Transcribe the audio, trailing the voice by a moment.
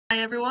Hi,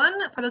 everyone.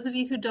 For those of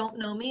you who don't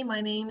know me, my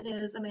name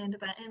is Amanda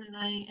Benton, and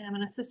I am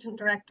an Assistant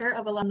Director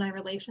of Alumni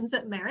Relations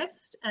at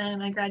Marist,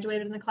 and I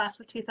graduated in the class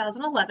of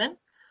 2011.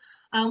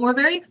 We're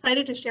very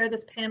excited to share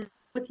this panel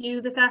with you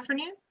this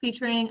afternoon,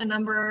 featuring a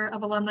number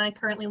of alumni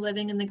currently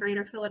living in the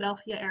greater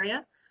Philadelphia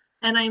area.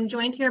 And I'm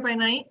joined here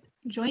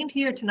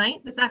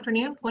tonight, this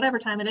afternoon, whatever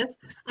time it is,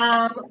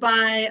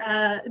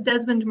 by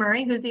Desmond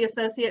Murray, who's the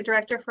Associate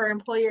Director for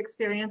Employee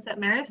Experience at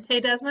Marist. Hey,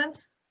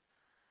 Desmond.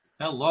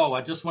 Hello,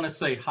 I just want to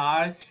say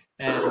hi,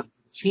 and the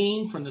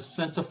team from the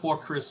Center for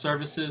Career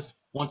Services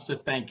wants to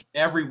thank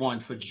everyone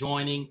for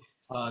joining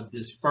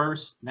this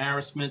first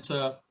Marist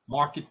Mentor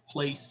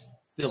Marketplace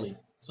Philly.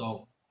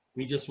 So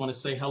we just want to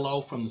say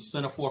hello from the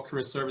Center for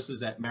Career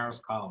Services at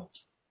Marist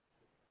College.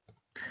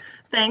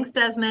 Thanks,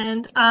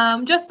 Desmond.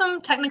 Just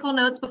some technical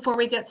notes before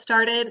we get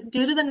started.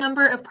 Due to the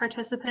number of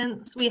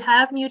participants, we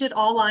have muted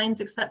all lines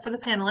except for the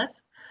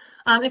panelists.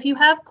 If you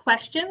have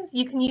questions,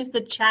 you can use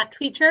the chat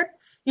feature.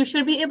 You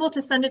should be able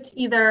to send it to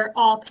either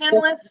all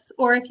panelists,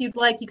 or if you'd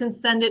like, you can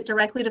send it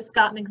directly to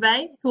Scott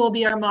McVeigh, who will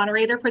be our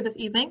moderator for this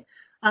evening,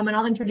 and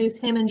I'll introduce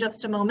him in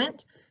just a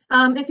moment.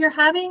 If you're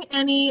having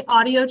any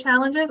audio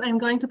challenges, I'm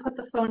going to put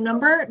the phone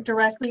number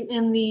directly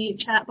in the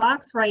chat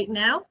box right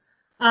now,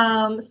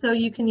 so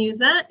you can use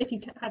that if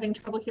you're having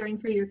trouble hearing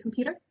through your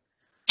computer.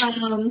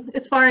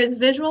 As far as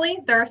visually,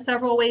 there are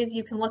several ways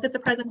you can look at the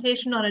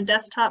presentation on a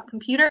desktop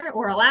computer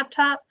or a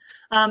laptop.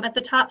 At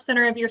the top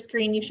center of your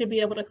screen, you should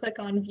be able to click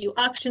on View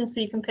Options so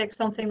you can pick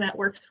something that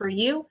works for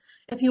you.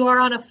 If you are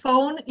on a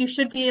phone, you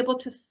should be able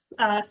to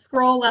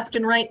scroll left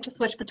and right to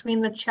switch between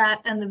the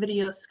chat and the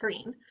video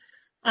screen.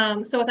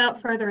 So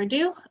without further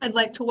ado, I'd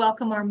like to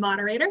welcome our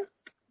moderator.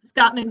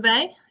 Scott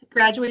McVeigh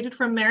graduated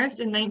from Marist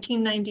in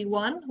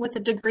 1991 with a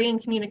degree in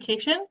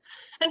communication,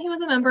 and he was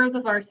a member of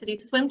the varsity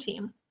swim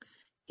team.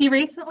 He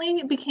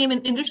recently became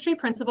an industry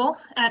principal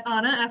at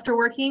ANA after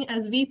working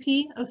as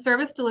VP of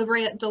Service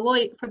Delivery at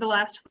Deloitte for the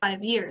last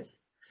 5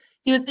 years.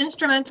 He was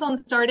instrumental in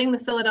starting the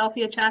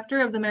Philadelphia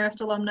chapter of the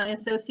Marist Alumni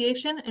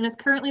Association and is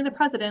currently the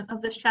president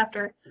of this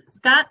chapter.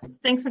 Scott,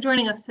 thanks for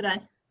joining us today.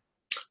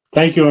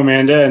 Thank you,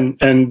 Amanda,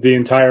 and the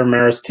entire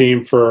Marist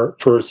team for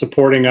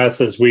supporting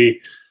us as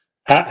we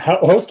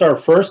host our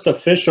first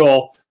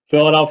official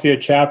Philadelphia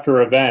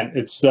chapter event.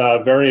 It's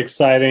very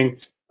exciting.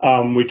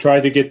 We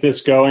tried to get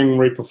this going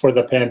right before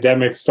the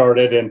pandemic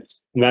started, and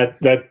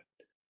that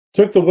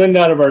took the wind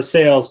out of our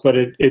sails, but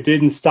it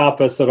didn't stop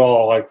us at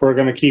all. Like, we're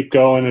going to keep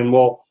going, and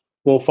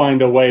we'll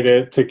find a way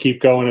to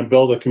keep going and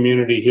build a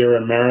community here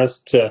in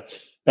Marist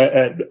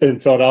in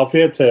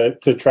Philadelphia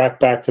to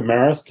track back to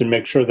Marist and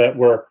make sure that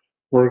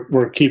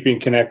we're keeping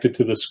connected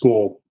to the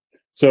school.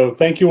 So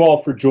thank you all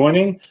for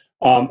joining.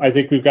 I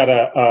think we've got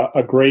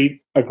a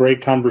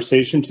great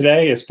conversation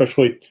today,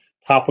 especially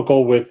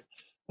topical with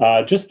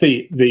just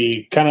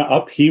the kind of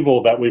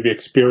upheaval that we've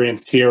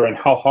experienced here and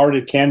how hard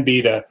it can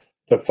be to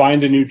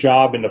find a new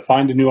job and to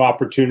find a new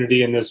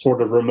opportunity in this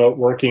sort of remote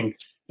working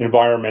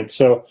environment.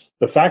 So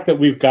the fact that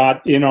we've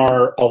got in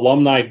our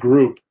alumni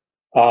group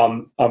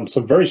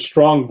some very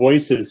strong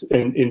voices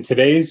in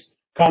today's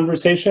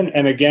conversation,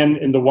 and again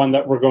in the one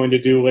that we're going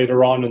to do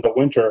later on in the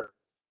winter.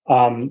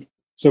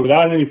 So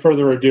without any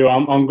further ado,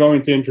 I'm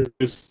going to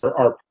introduce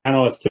our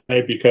panelists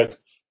today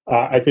because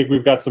I think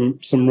we've got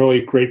some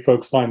really great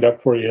folks lined up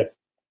for you.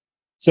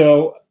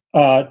 So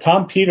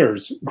Tom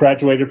Peters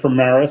graduated from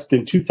Marist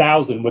in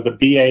 2000 with a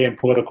BA in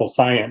political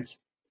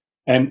science.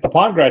 And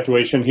upon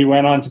graduation, he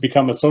went on to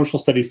become a social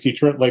studies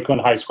teacher at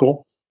Lakeland High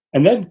School,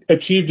 and then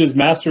achieved his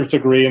master's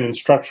degree in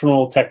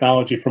instructional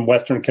technology from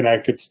Western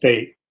Connecticut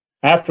State.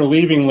 After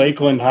leaving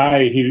Lakeland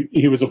High,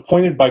 he was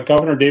appointed by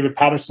Governor David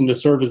Paterson to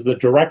serve as the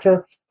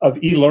director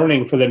of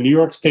e-learning for the New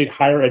York State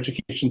Higher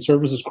Education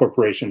Services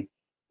Corporation,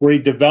 where he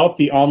developed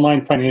the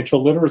online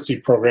financial literacy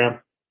program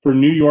for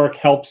New York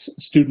Helps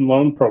student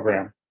loan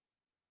program.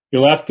 He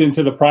left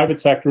into the private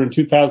sector in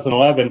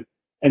 2011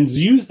 and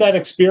used that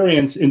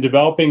experience in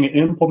developing and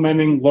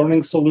implementing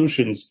learning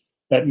solutions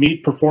that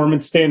meet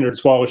performance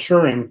standards while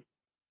assuring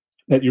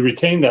that you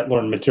retain that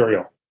learned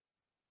material.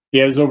 He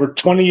has over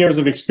 20 years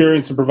of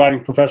experience in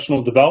providing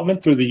professional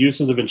development through the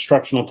uses of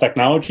instructional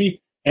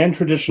technology and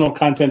traditional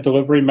content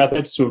delivery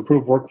methods to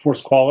improve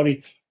workforce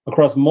quality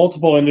across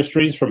multiple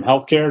industries, from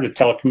healthcare to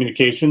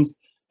telecommunications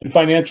and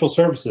financial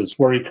services,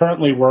 where he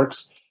currently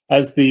works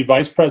as the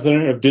Vice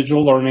President of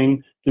Digital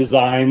Learning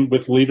Design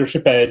with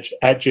Leadership Edge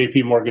at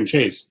JP Morgan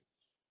Chase.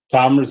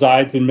 Tom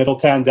resides in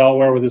Middletown,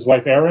 Delaware with his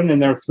wife Erin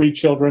and their 3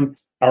 children,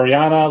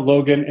 Ariana,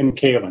 Logan, and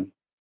Kaylin.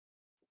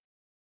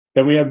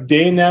 Then we have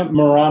Dana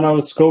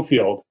Morano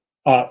Schofield.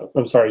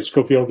 I'm sorry,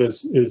 Schofield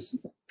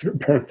is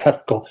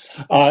parenthetical.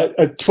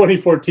 A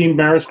 2014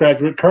 Marist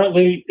graduate,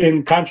 currently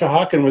in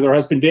Conshohocken with her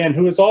husband Dan,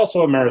 who is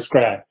also a Marist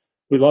grad.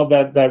 We love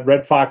that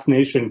Red Fox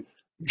Nation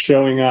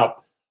showing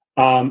up.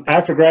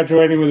 After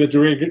graduating with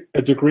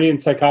a degree in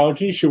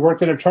psychology, she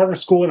worked in a charter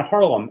school in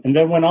Harlem and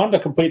then went on to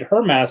complete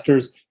her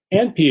master's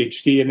and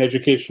PhD in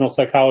educational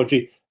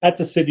psychology at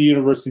the City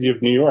University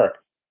of New York.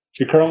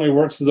 She currently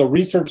works as a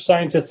research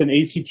scientist in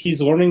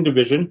ACT's Learning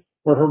Division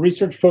where her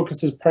research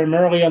focuses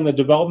primarily on the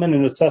development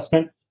and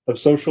assessment of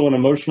social and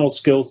emotional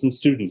skills in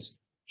students.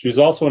 She is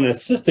also an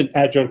assistant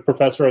adjunct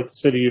professor at the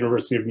City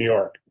University of New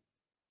York.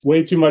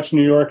 Way too much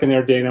New York in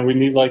there, Dana. We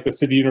need like the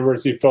City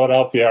University of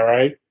Philadelphia, all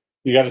right?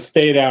 You got to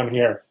stay down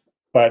here.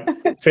 But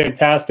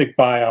fantastic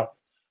bio.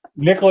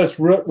 Nicholas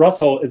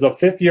Russell is a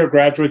fifth-year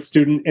graduate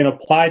student in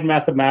applied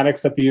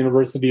mathematics at the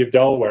University of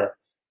Delaware.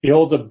 He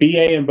holds a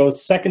BA in both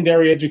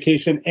secondary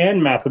education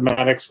and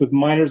mathematics with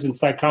minors in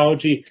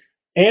psychology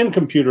and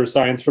computer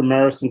science from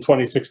Marist in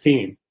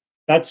 2016.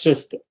 That's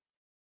just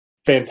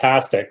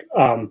fantastic.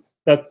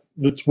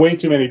 That's way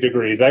too many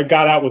degrees. I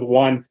got out with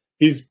one.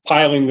 He's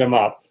piling them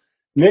up.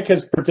 Nick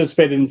has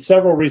participated in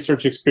several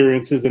research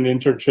experiences and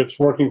internships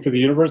working for the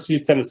University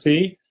of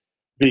Tennessee,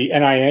 the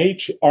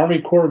NIH, Army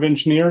Corps of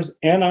Engineers,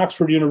 and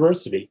Oxford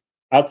University.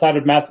 Outside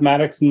of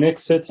mathematics, Nick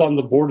sits on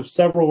the board of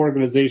several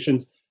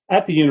organizations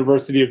at the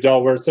University of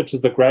Delaware, such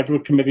as the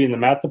Graduate Committee in the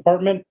Math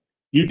Department,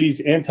 UD's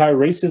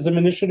Anti-Racism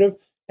Initiative,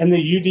 and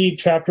the UD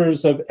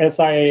chapters of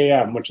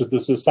SIAM, which is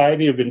the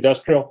Society of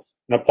Industrial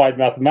and Applied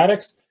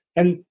Mathematics,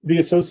 and the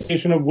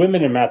Association of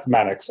Women in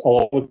Mathematics,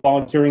 along with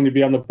volunteering to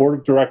be on the board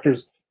of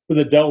directors for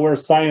the Delaware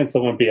Science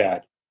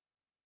Olympiad.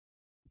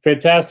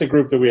 Fantastic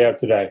group that we have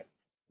today.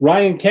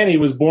 Ryan Kenny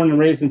was born and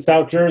raised in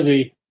South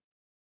Jersey,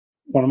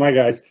 one of my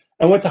guys,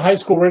 and went to high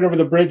school right over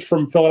the bridge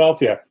from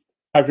Philadelphia.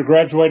 After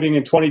graduating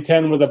in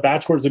 2010 with a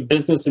bachelor's in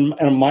business and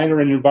a minor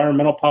in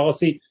environmental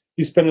policy,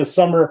 he spent a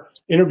summer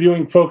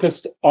interviewing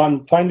focused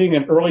on finding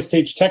an early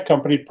stage tech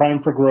company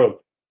primed for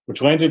growth,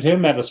 which landed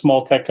him at a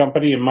small tech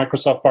company and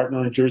Microsoft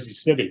partner in Jersey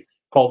City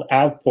called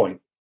AvePoint.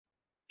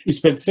 He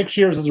spent 6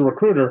 years as a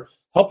recruiter,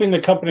 helping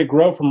the company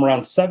grow from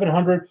around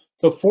 700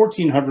 to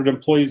 1,400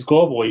 employees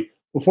globally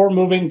before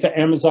moving to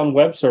Amazon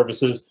Web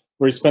Services,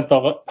 where he spent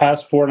the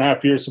past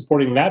 4.5 years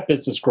supporting that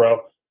business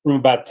grow from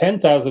about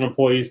 10,000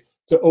 employees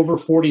to over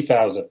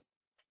 40,000.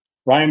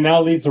 Ryan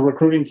now leads a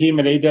recruiting team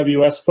at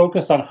AWS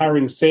focused on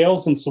hiring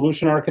sales and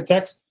solution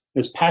architects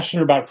and is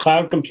passionate about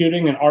cloud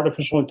computing and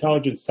artificial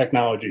intelligence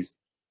technologies.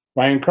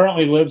 Ryan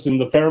currently lives in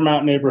the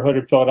Fairmount neighborhood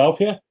of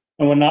Philadelphia,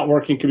 and when not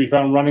working, can be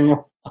found running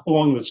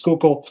along the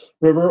Schuylkill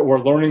River or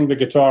learning the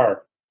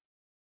guitar.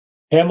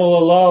 Pamela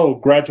Lowe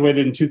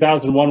graduated in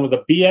 2001 with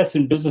a BS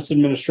in Business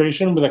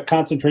Administration with a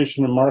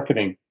concentration in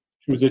marketing.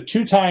 She was a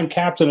two-time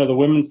captain of the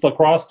women's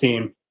lacrosse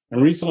team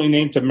and recently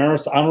named to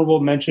Marist Honorable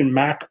Mention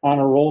MAC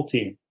Honor Roll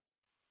team.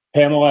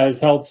 Pamela has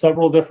held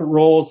several different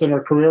roles in her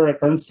career at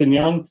Ernst &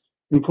 Young,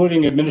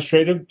 including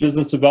administrative,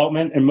 business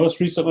development, and most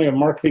recently a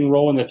marketing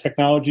role in the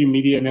technology,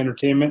 media, and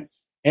entertainment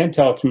and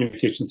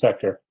telecommunications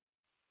sector.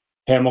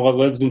 Pamela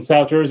lives in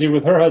South Jersey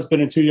with her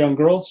husband and two young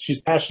girls. She's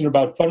passionate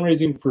about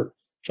fundraising for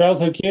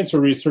childhood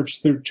cancer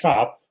research through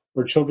CHOP,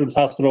 or Children's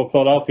Hospital of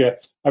Philadelphia,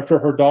 after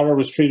her daughter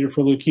was treated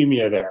for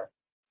leukemia there.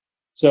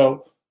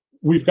 So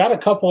we've got a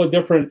couple of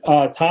different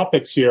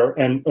topics here,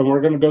 and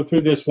we're going to go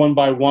through this one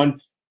by one.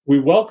 We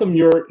welcome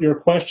your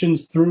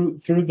questions through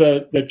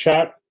the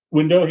chat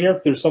window here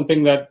if there's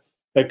something that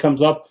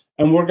comes up,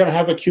 and we're going to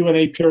have a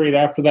Q&A period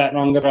after that, and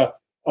I'm going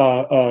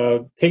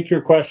to take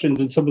your questions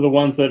and some of the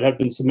ones that have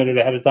been submitted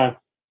ahead of time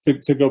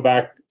to go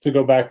back to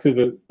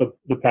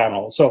the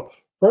panel. So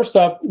first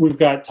up, we've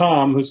got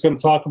Tom, who's going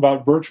to talk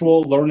about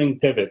virtual learning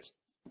pivots,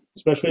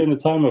 especially in the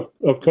time of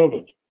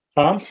COVID.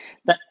 Tom?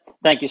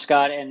 Thank you,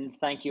 Scott, and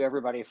thank you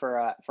everybody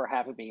for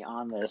having me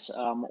on this.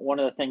 One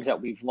of the things that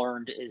we've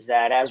learned is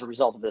that as a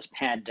result of this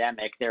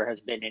pandemic, there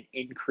has been an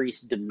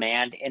increased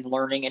demand in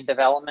learning and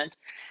development,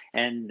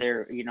 and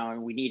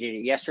we needed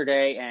it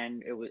yesterday,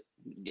 and it was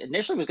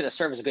initially was going to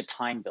serve as a good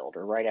time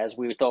builder, right? As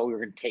we thought we were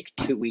going to take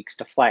 2 weeks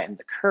to flatten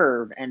the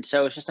curve, and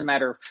so it's just a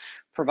matter of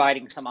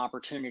providing some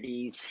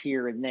opportunities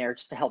here and there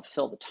just to help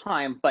fill the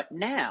time. But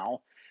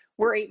now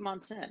we're 8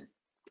 months in.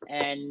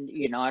 And,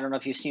 I don't know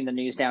if you've seen the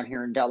news down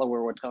here in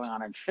Delaware, what's going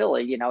on in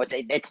Philly,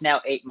 it's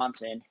now 8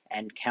 months in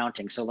and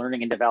counting. So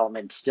learning and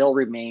development still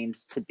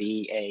remains to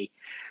be a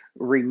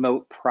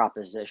remote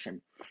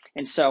proposition.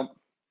 And so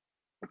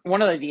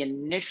one of the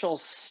initial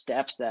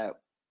steps that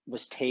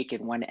was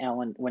taken when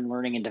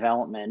learning and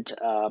development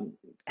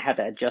had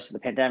to adjust to the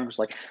pandemic was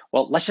like,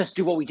 well, let's just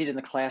do what we did in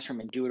the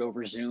classroom and do it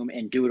over Zoom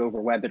and do it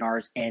over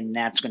webinars. And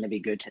that's going to be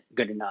good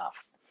enough.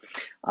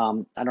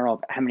 I don't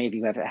know how many of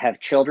you have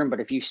children, but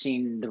if you've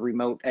seen the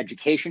remote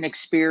education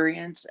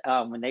experience,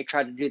 when they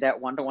try to do that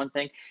one-to-one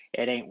thing,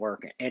 it ain't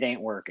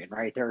working,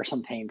 right? There are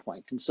some pain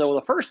points. And so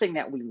the first thing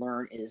that we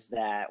learn is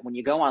that when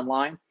you go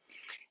online,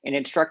 an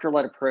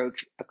instructor-led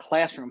approach, a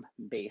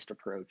classroom-based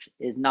approach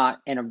is not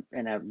in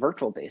a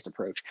virtual-based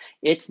approach.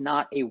 It's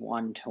not a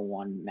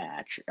one-to-one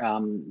match.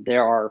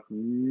 There are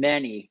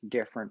many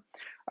different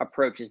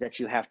approaches that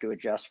you have to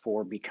adjust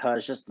for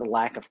because just the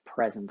lack of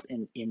presence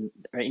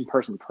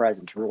in-person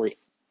presence really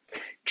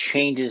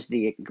changes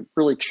the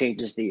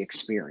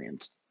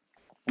experience.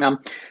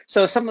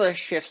 So some of the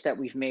shifts that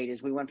we've made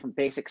is we went from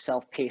basic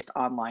self-paced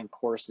online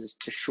courses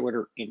to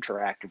shorter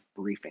interactive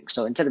briefings.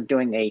 So instead of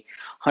doing a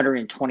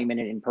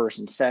 120-minute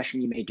in-person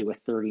session, you may do a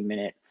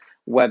 30-minute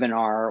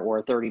webinar or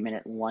a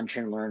 30-minute lunch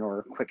and learn or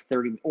a quick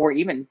 30, or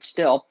even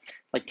still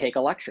like take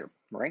a lecture,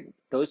 right?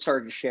 Those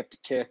started to shift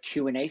to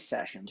Q&A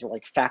sessions, or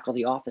like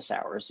faculty office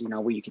hours,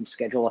 where you can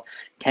schedule a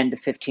 10 to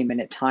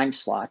 15-minute time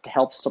slot to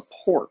help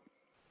support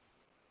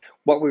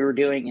what we were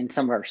doing in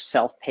some of our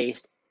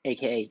self-paced,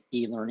 aka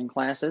e-learning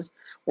classes,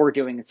 or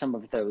doing in some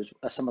of those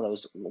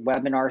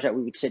webinars that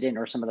we would sit in,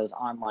 or some of those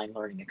online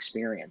learning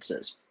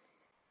experiences.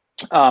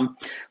 A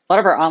lot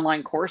of our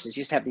online courses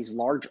used to have these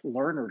large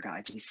learner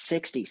guides, these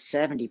 60,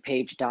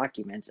 70-page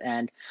documents,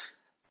 and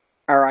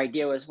our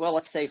idea was, well,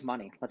 let's save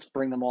money. Let's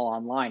bring them all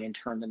online and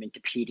turn them into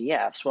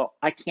PDFs. Well,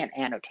 I can't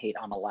annotate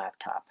on a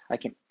laptop. I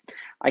can't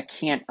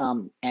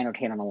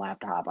annotate on a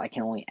laptop. I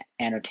can only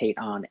annotate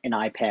on an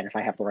iPad if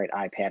I have the right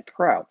iPad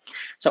Pro.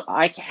 So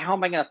how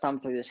am I going to thumb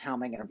through this? How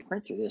am I going to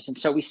print through this? And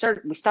so we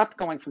stopped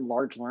going from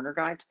large learner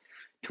guides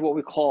to what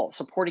we call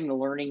supporting the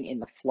learning in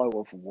the flow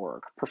of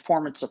work,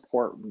 performance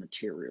support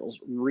materials,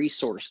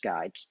 resource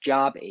guides,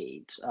 job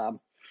aids,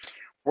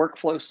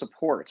 workflow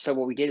support. So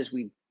what we did is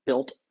we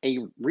built a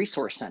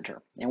resource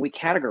center, and we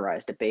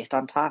categorized it based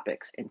on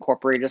topics,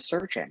 incorporated a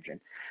search engine.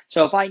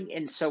 So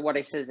what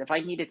I said is, if I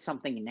needed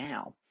something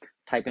now,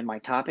 type in my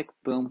topic,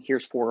 boom,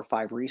 here's 4 or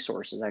 5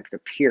 resources that could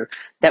appear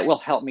that will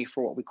help me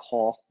for what we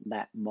call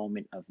that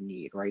moment of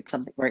need, right?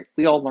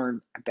 We all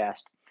learn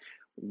best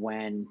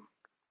when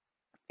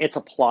it's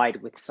applied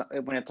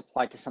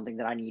to something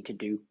that I need to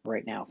do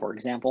right now. For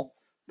example,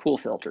 pool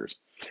filters.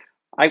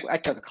 I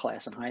took a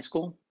class in high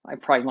school. I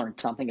probably learned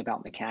something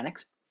about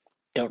mechanics.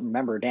 Don't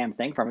remember a damn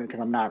thing from it because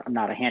I'm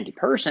not a handy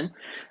person.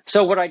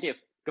 So what I do,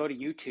 go to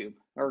YouTube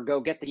or go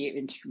get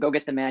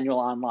the manual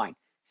online.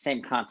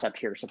 Same concept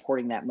here,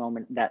 supporting that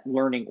moment, that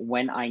learning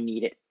when I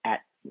need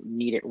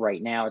it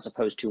right now, as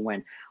opposed to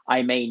when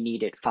I may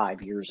need it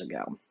 5 years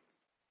ago.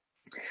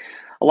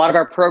 A lot of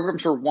our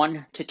programs were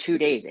 1 to 2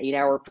 days, 8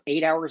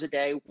 hours a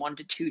day, 1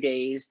 to 2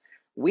 days.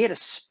 We had to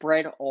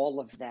spread all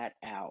of that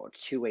out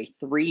to a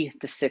 3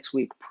 to 6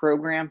 week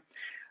program,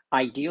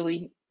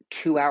 ideally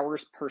 2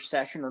 hours per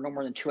session, or no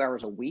more than 2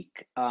 hours a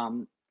week,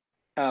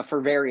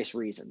 for various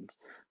reasons,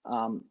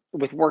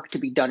 with work to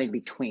be done in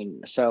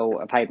between. So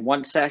if I had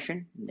one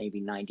session, maybe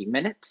 90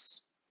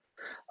 minutes,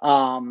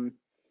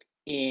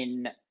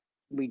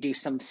 we do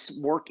some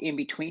work in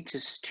between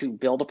to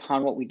build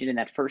upon what we did in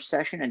that first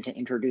session and to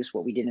introduce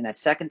what we did in that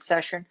second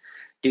session.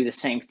 Do the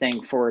same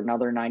thing for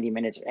another 90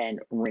 minutes and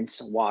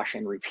rinse, wash,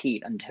 and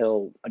repeat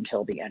until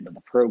the end of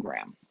the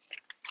program.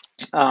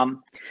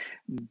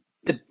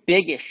 The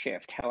biggest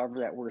shift, however,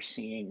 that we're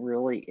seeing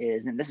really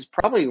is, and this is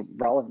probably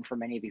relevant for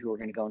many of you who are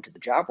going to go into the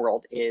job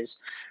world, is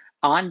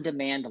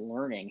on-demand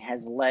learning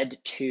has led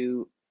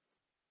to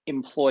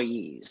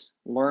employees,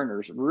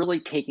 learners, really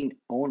taking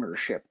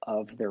ownership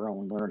of their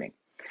own learning.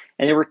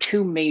 And there were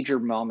 2 major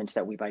moments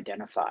that we've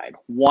identified.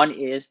 One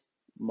is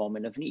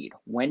moment of need.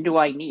 When do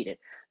I need it?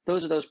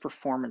 Those are those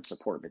performance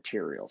support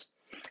materials.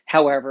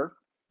 However,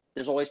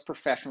 there's always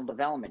professional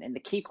development. And the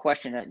key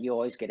question that you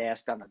always get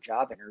asked on a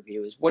job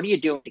interview is, what are you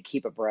doing to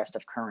keep abreast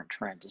of current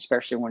trends,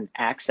 especially when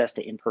access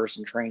to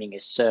in-person training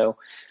is so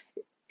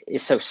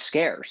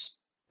scarce?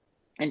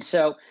 And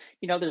so,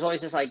 there's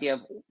always this idea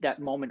of that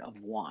moment of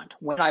want,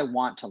 when I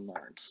want to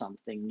learn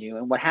something new.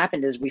 And what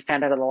happened is we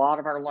found out that a lot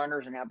of our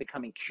learners are now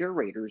becoming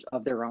curators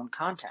of their own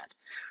content.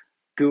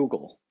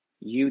 Google,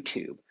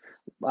 YouTube,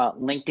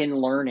 LinkedIn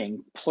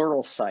Learning,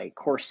 Pluralsight,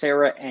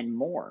 Coursera, and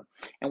more.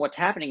 And what's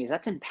happening is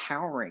that's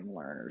empowering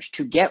learners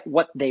to get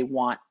what they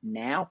want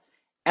now,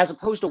 as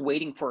opposed to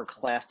waiting for a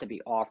class to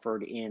be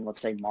offered in,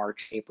 let's say,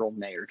 March, April,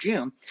 May, or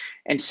June.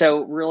 And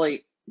so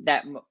really,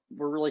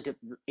 we're really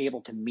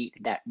able to meet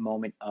that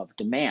moment of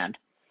demand.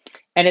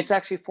 And it's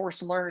actually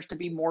forced learners to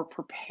be more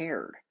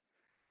prepared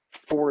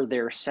for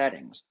their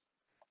settings.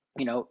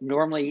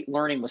 Normally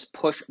learning was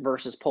push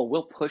versus pull.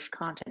 We'll push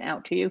content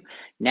out to you.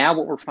 Now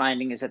what we're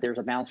finding is that there's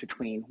a balance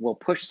between, we'll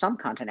push some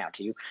content out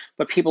to you,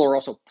 but people are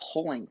also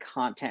pulling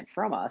content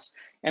from us.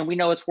 And we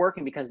know it's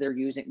working because they're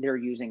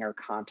using our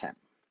content.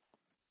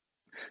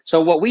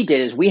 So what we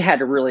did is we had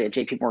to really, at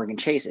JP Morgan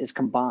Chase, is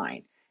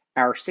combine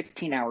our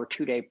 16-hour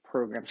 2-day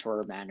programs for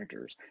our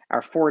managers,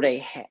 our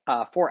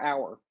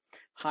 4-hour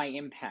high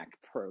impact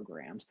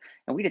programs,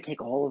 and we had to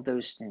take all of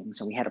those things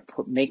and we had to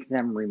make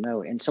them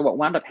remote. And so what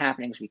wound up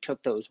happening is we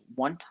took those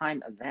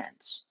one-time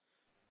events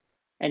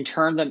and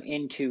turned them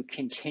into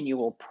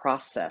continual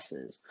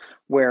processes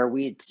where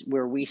we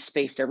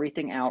spaced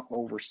everything out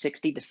over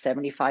 60 to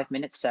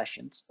 75-minute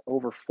sessions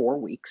over 4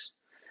 weeks,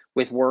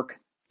 with work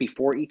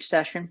before each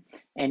session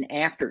and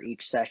after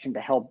each session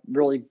to help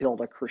really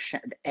build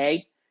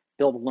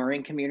build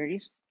learning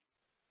communities,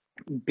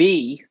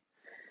 B,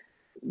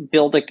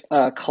 build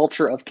a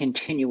culture of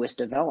continuous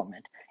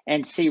development,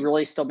 and C,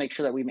 really still make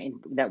sure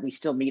that we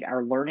still meet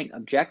our learning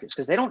objectives,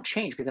 because they don't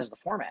change because the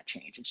format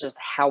change. It's just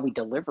how we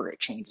deliver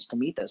it changes to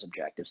meet those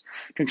objectives,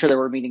 to ensure that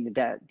we're meeting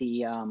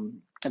the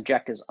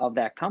objectives of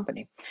that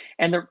company.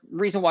 And the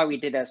reason why we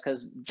did that is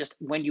because just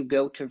when you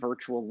go to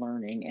virtual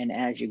learning, and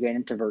as you get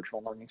into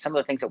virtual learning, some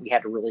of the things that we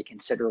had to really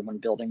consider when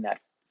building that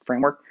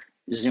framework,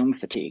 Zoom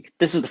fatigue.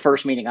 This is the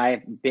first meeting I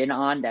have been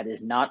on that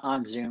is not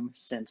on Zoom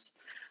since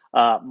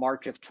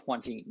March of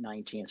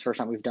 2019. It's the first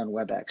time we've done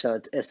WebEx.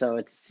 So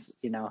it's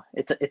you know,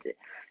 it's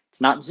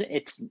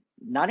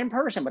not in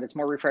person, but it's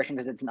more refreshing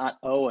because it's not,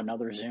 oh,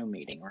 another Zoom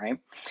meeting, right?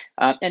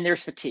 And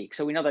there's fatigue.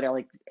 So we know that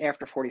like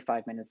after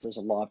 45 minutes, there's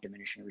a law of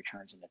diminishing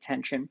returns in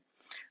attention.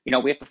 You know,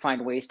 we have to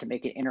find ways to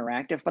make it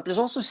interactive, but there's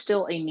also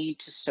still a need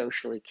to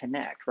socially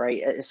connect,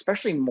 right?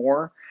 Especially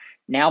more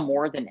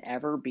than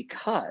ever,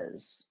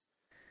 because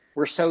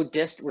we're so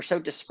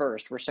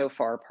dispersed, we're so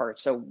far apart.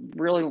 So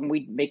really, when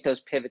we make those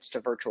pivots to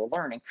virtual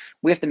learning,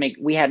 we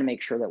had to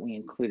make sure that we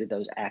included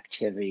those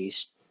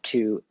activities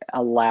to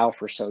allow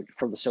for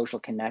the social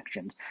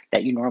connections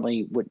that you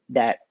normally would,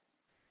 that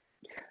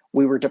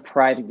we were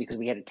depriving because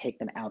we had to take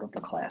them out of the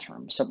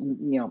classroom. So,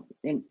 you know,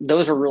 and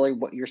those are really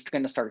what you're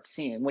going to start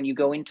seeing when you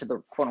go into the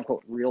quote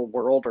unquote real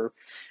world, or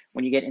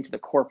when you get into the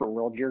corporate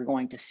world. You're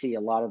going to see a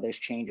lot of those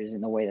changes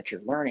in the way that you're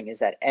learning. Is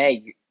that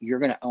you're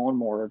going to own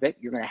more of it.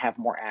 You're going to have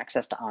more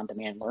access to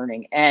on-demand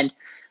learning, and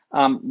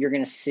you're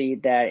going to see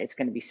that it's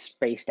going to be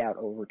spaced out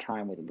over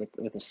time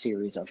with a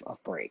series of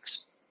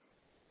breaks.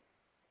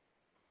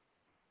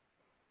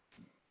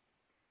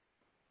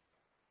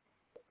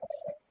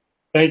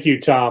 Thank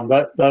you, Tom.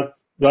 That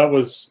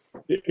was,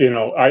 you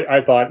know, I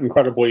thought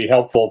incredibly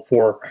helpful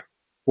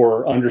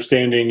for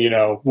understanding, you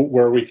know,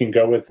 where we can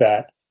go with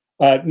that.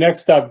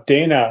 Next up,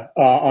 Dana,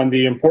 on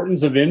the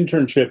importance of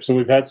internships, and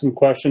we've had some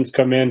questions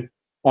come in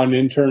on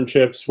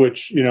internships,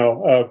 which, you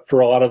know, for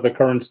a lot of the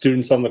current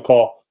students on the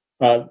call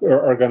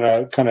are going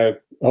to kind of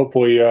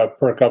hopefully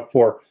perk up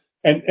for,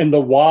 and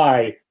the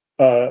why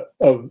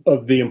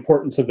of the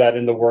importance of that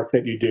in the work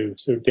that you do.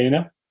 So,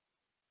 Dana.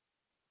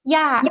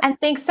 Yeah, and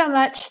thanks so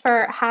much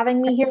for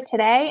having me here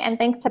today. And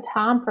thanks to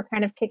Tom for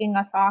kind of kicking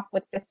us off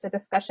with just a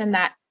discussion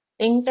that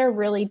things are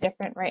really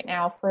different right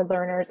now for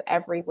learners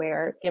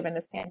everywhere, given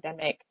this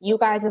pandemic. You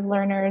guys as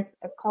learners,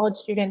 as college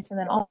students, and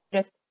then also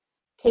just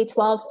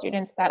K-12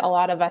 students that a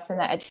lot of us in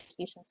the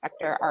education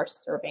sector are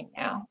serving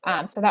now.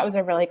 So that was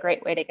a really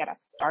great way to get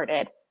us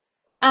started.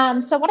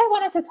 So what I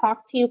wanted to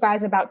talk to you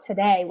guys about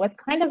today was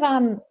kind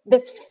of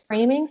this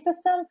framing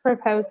system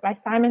proposed by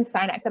Simon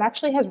Sinek that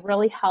actually has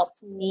really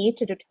helped me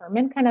to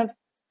determine kind of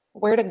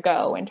where to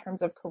go in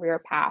terms of career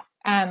path.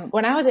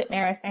 When I was at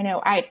Marist, I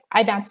know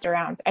I bounced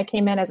around. I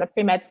came in as a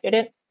pre-med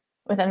student.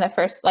 Within the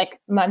first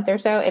month or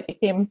so, it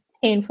became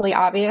painfully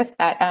obvious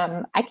that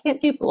I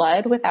can't do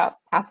blood without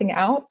passing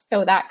out.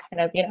 So that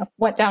kind of,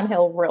 went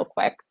downhill real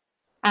quick.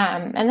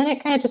 And then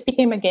it kind of just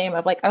became a game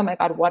of oh my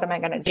God, what am I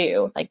going to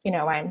do?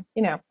 I'm,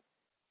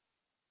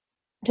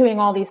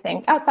 doing all these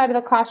things outside of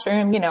the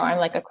classroom. I'm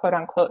like a quote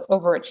unquote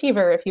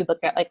overachiever if you look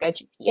at a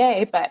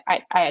GPA, but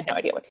I had no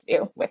idea what to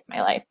do with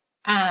my life.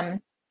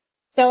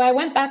 So I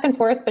went back and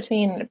forth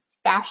between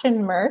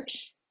fashion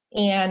merch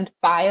and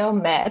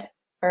biomed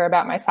for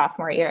about my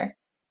sophomore year.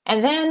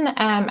 And then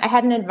I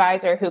had an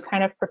advisor who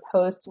kind of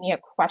proposed to me a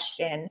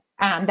question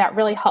that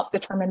really helped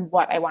determine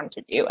what I wanted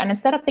to do. And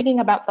instead of thinking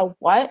about the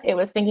what, it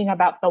was thinking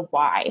about the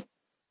why.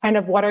 Kind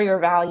of what are your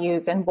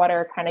values and what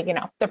are kind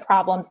of, the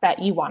problems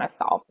that you want to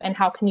solve and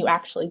how can you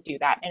actually do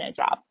that in a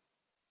job?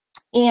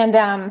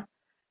 And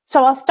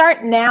so I'll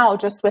start now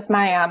just with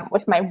my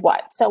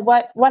what. So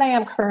what I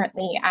am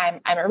currently,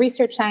 I'm a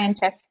research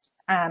scientist.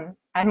 I'm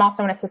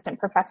also an assistant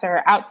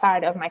professor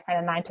outside of my kind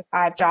of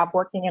 9-to-5 job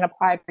working in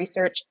applied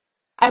research.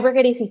 I work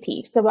at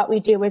ACT. So what we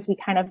do is we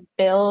kind of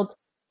build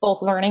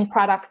both learning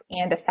products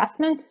and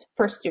assessments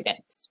for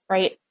students,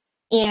 right?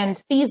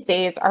 And these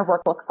days, our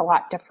work looks a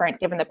lot different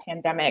given the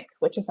pandemic,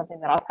 which is something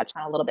that I'll touch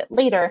on a little bit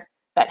later.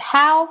 But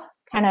how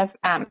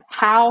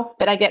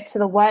did I get to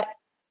the what?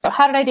 So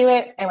how did I do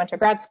it? I went to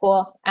grad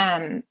school.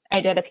 I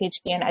did a PhD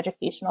in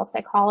educational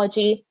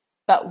psychology.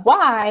 But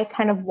why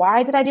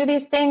did I do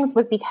these things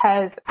was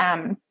because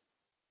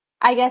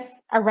I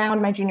guess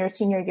around my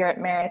senior year at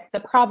Marist, the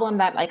problem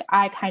that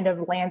I kind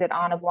of landed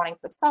on of wanting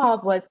to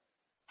solve was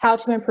how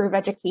to improve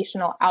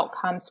educational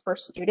outcomes for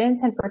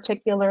students, and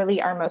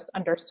particularly our most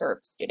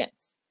underserved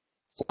students.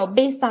 So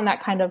based on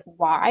that kind of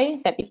why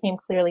that became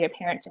clearly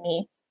apparent to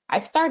me, I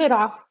started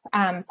off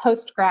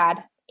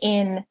post-grad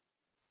in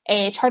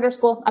a charter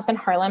school up in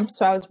Harlem.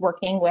 So I was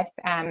working with,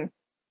 it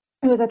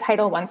was a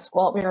Title I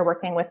school. We were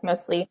working with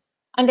mostly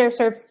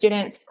underserved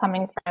students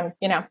coming from,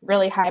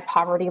 really high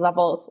poverty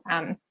levels,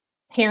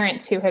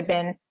 parents who had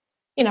been,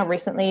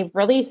 recently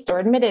released or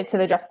admitted to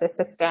the justice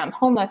system,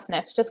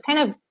 homelessness, just kind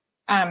of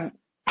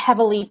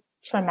heavily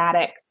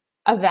traumatic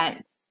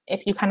events.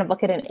 If you kind of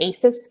look at an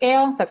ACEs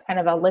scale, that's kind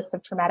of a list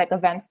of traumatic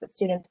events that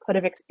students could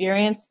have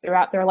experienced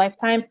throughout their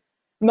lifetime.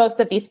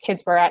 Most of these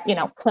kids were at,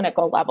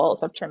 clinical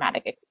levels of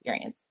traumatic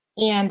experience.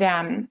 And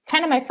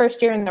kind of my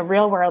first year in the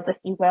real world, if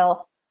you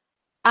will,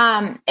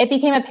 it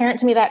became apparent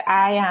to me that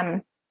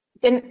I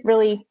didn't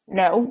really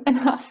know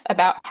enough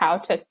about how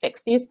to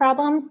fix these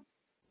problems.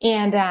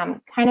 And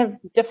kind of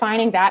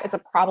defining that as a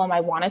problem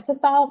I wanted to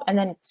solve, and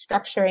then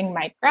structuring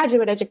my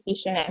graduate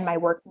education and my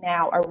work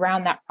now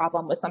around that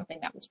problem was something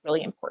that was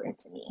really important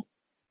to me.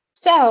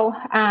 So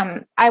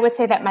I would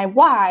say that my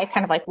why,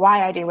 kind of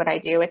why I do what I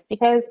do, it's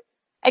because,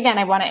 again,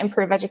 I want to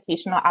improve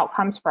educational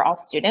outcomes for all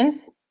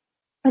students.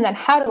 And then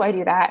how do I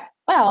do that?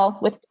 Well,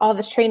 with all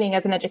this training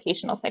as an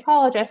educational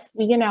psychologist,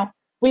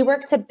 we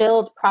work to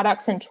build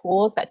products and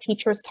tools that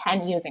teachers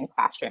can use in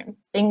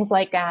classrooms. Things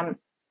like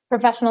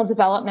professional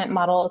development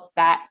models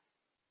that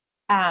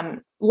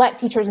let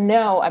teachers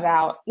know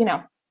about,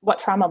 what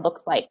trauma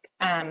looks like,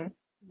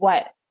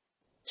 what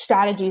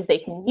strategies they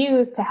can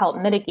use to help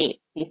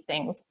mitigate these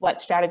things,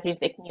 what strategies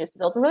they can use to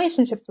build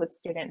relationships with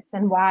students,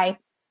 and why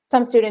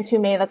some students who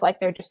may look like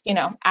they're just,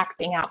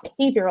 acting out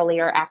behaviorally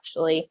are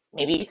actually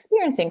maybe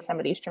experiencing some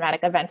of these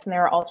traumatic events, and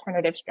there are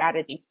alternative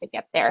strategies to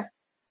get there.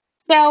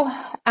 So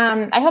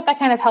I hope that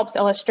kind of helps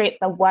illustrate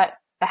the what,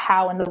 the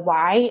how, and the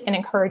why, and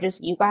encourages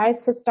you guys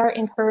to start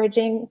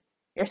encouraging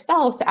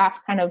yourselves to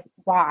ask kind of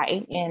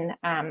why in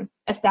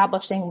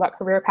establishing what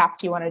career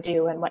paths you want to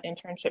do and what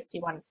internships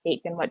you want to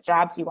take and what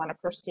jobs you want to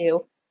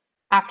pursue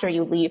after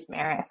you leave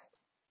Marist.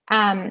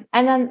 And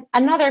then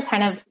another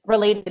kind of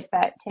related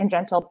but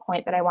tangential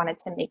point that I wanted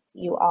to make to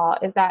you all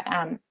is that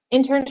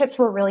internships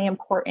were really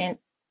important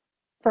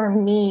for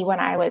me when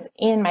I was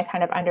in my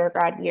kind of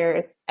undergrad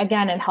years,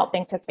 again, in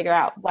helping to figure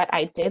out what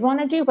I did want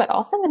to do, but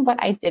also in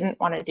what I didn't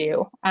want to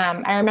do.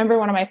 I remember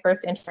one of my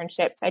first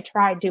internships, I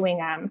tried doing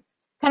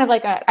kind of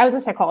like I was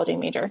a psychology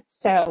major.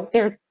 So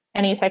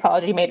any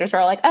psychology majors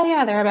are like, oh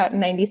yeah, there are about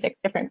 96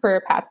 different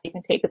career paths you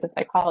can take as a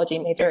psychology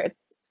major.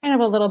 It's kind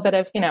of a little bit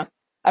of,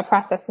 a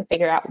process to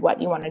figure out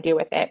what you want to do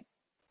with it.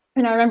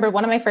 And I remember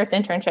one of my first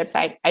internships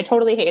I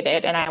totally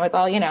hated, and I was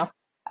all,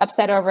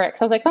 upset over it.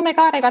 Because I was like, oh my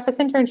God, I got this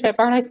internship.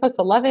 Aren't I supposed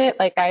to love it?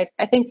 Like, I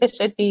think this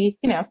should be,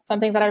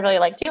 something that I really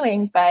like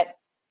doing. But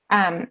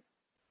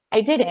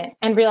I didn't.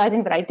 And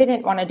realizing that I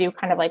didn't want to do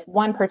kind of like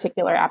one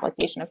particular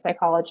application of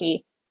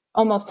psychology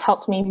almost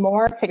helped me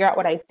more figure out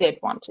what I did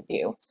want to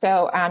do.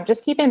 So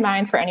just keep in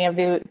mind for any of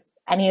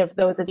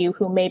those of you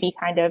who may be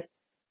kind of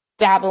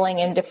dabbling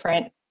in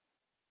different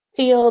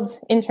fields,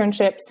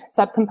 internships,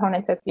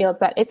 subcomponents of fields,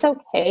 that it's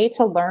okay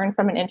to learn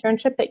from an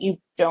internship that you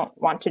don't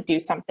want to do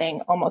something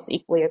almost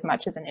equally as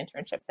much as an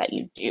internship that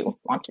you do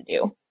want to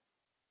do.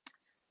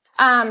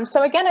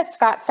 So again, as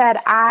Scott said,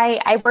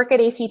 I work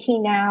at ACT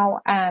now.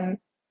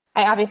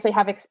 I obviously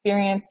have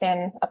experience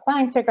in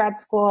applying to grad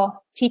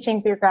school,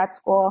 teaching through grad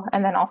school,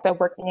 and then also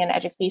working in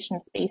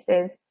education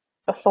spaces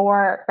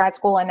before grad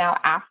school and now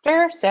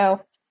after.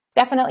 So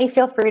definitely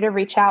feel free to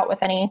reach out with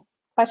any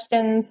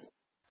questions,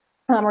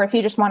 or if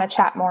you just want to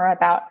chat more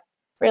about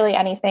really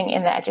anything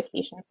in the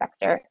education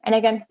sector. And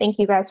again, thank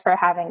you guys for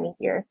having me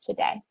here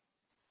today.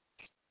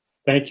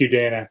 Thank you,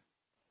 Dana.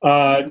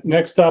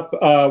 Next up,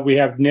 we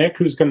have Nick,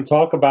 who's going to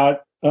talk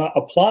about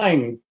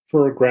applying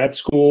for grad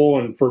school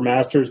and for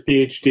master's,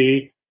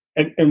 PhD,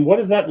 and what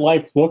does that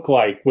life look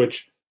like,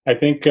 which I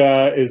think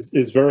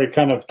is very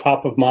kind of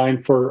top of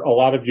mind for a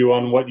lot of you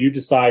on what you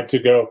decide to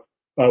go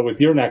with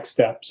your next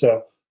step.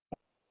 So,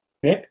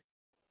 Nick?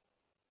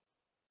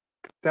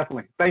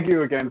 Definitely. Thank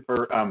you again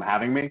for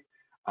having me.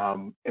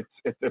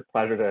 It's a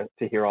pleasure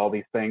to hear all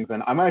these things.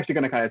 And I'm actually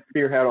going to kind of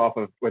spearhead off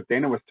of what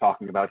Dana was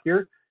talking about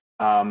here.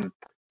 And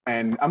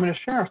I'm going to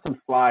share some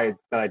slides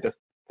that I just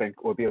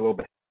think will be a little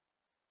bit.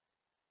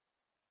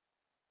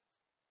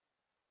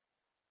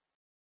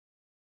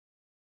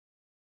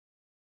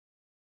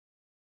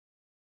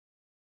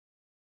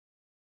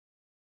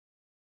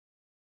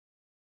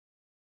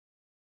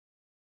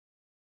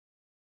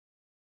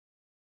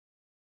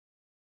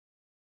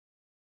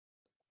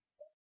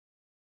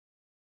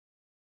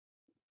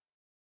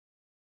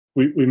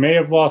 We may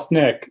have lost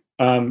Nick.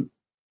 It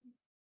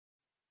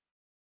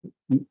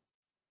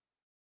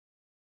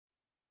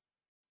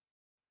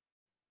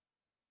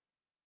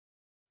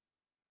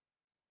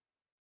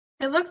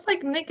looks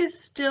like Nick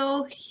is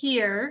still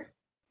here.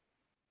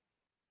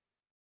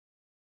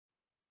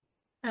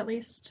 At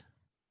least.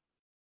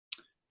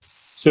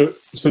 So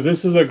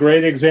this is a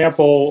great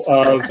example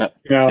of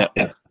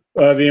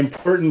the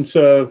importance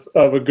of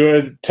a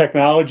good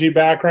technology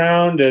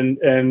background and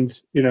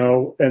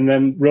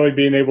then really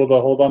being able to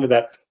hold on to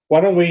that.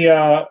 Why don't we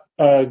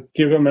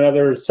give him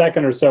another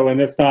second or so, and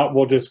if not,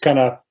 we'll just kind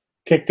of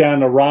kick down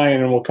to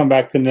Ryan, and we'll come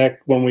back to Nick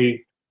when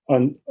we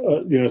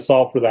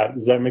solve for that.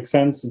 Does that make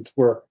sense? Since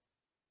we're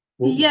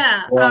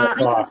I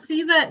can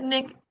see that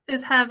Nick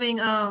is having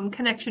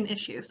connection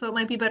issues, so it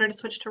might be better to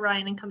switch to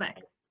Ryan and come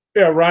back.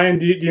 Yeah, Ryan,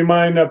 do you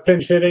mind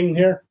pinch hitting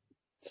here,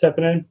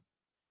 stepping in?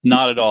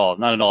 Not at all,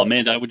 not at all.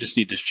 Amanda, I would just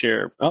need to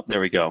share. Oh,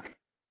 there we go.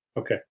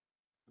 Okay.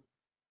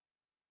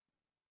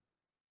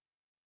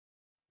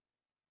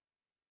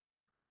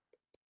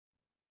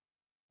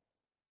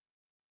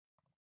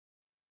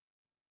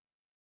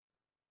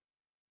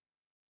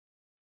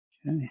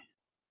 Okay.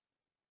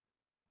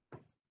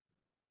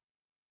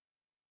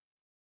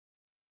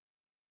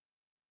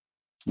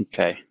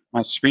 Okay,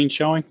 my screen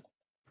showing?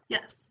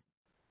 Yes.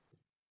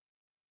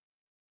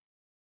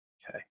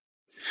 Okay.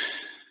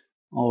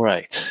 All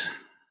right.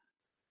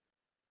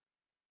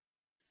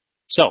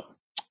 So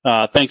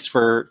Thanks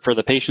for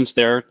the patience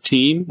there,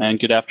 team, and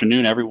good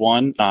afternoon,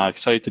 everyone.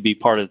 Excited to be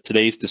part of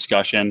today's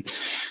discussion.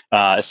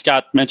 As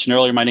Scott mentioned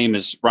earlier, my name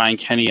is Ryan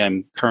Kenny.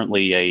 I'm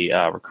currently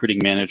a recruiting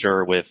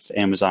manager with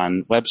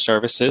Amazon Web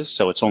Services,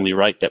 so it's only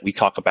right that we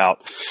talk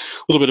about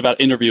a little bit about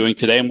interviewing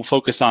today, and we'll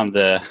focus on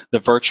the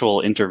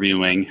virtual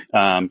interviewing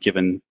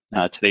given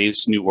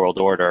today's new world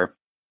order.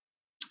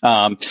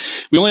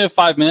 We only have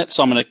 5 minutes,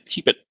 so I'm going to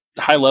keep it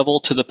high level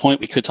to the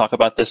point. We could talk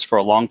about this for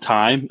a long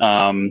time.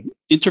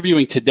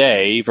 Interviewing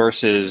today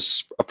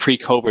versus a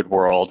pre-COVID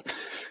world,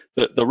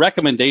 the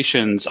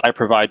recommendations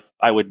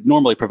I would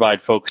normally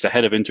provide folks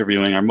ahead of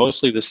interviewing are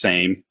mostly the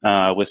same,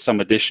 with some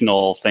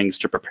additional things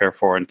to prepare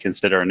for and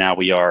consider. Now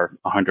we are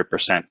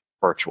 100%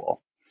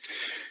 virtual.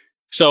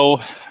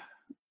 So,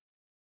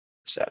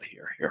 let's out of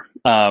here.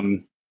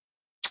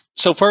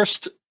 So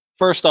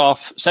first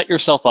off, set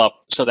yourself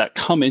up so that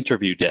come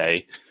interview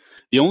day,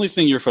 the only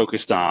thing you're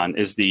focused on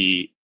is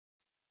the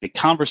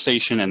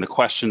conversation and the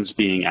questions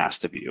being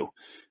asked of you.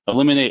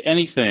 Eliminate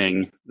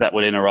anything that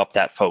would interrupt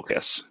that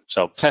focus.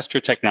 So test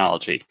your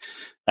technology.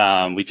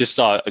 We just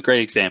saw a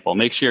great example.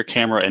 Make sure your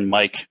camera and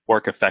mic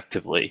work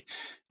effectively.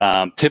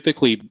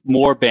 Typically,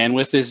 more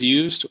bandwidth is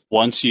used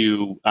once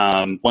you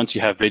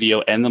have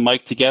video and the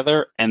mic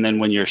together, and then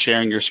when you're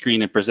sharing your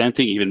screen and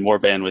presenting, even more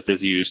bandwidth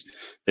is used.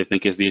 I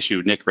think is the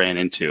issue Nick ran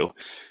into.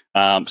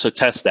 So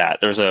test that.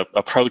 There's a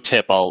pro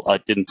tip I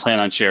didn't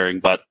plan on sharing,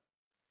 but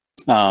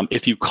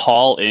if you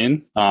call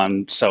in,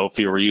 so if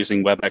you were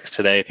using WebEx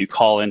today, if you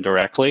call in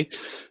directly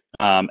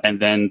and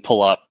then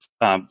pull up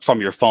from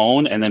your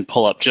phone and then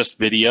pull up just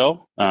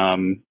video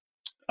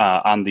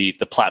on the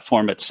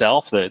platform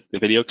itself, the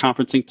video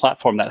conferencing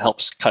platform, that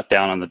helps cut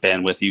down on the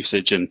bandwidth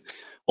usage and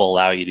will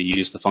allow you to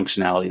use the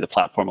functionality of the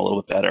platform a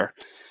little bit better.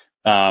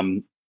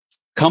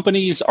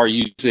 Companies are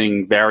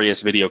using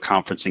various video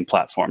conferencing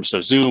platforms. So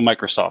Zoom,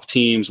 Microsoft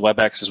Teams,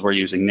 WebEx is we're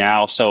using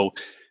now. So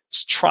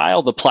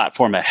trial the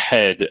platform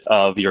ahead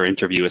of your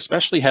interview,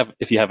 especially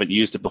if you haven't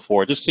used it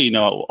before, just so you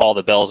know all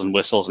the bells and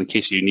whistles in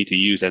case you need to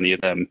use any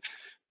of them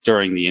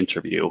during the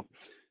interview.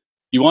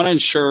 You want to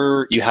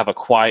ensure you have a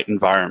quiet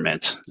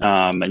environment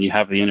and you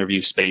have the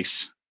interview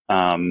space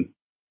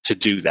to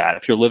do that.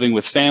 If you're living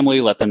with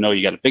family, let them know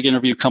you got a big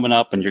interview coming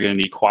up and you're going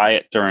to need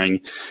quiet during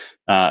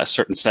a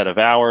certain set of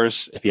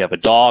hours. If you have a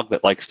dog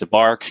that likes to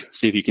bark,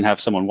 see if you can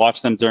have someone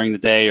watch them during the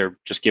day, or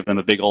just give them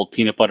a big old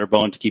peanut butter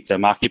bone to keep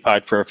them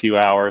occupied for a few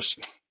hours.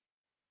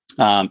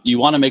 You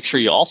want to make sure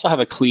you also have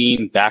a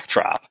clean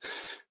backdrop.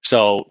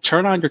 So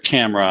turn on your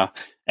camera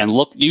and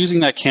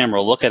using that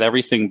camera, look at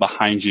everything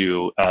behind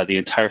you, the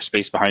entire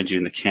space behind you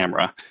in the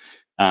camera.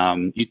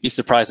 You'd be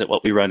surprised at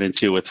what we run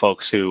into with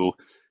folks who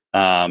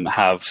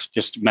have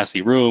just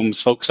messy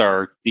rooms. Folks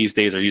these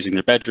days are using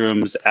their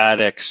bedrooms,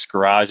 attics,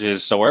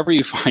 garages. So wherever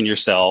you find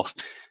yourself,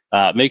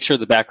 make sure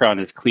the background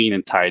is clean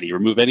and tidy.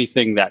 Remove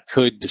anything that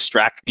could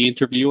distract the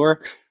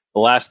interviewer.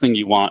 The last thing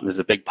you want is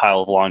a big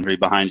pile of laundry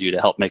behind you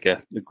to help make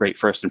a great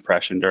first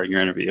impression during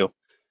your interview.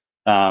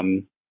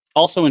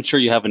 Also ensure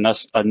you have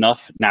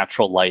enough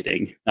natural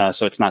lighting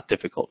so it's not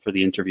difficult for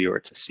the interviewer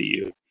to see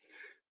you.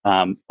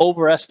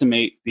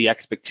 Overestimate the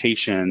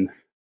expectation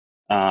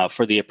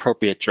for the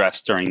appropriate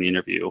dress during the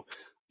interview.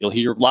 You'll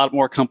hear a lot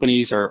more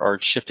companies are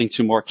shifting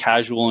to more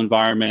casual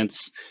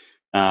environments,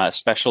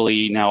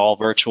 especially now all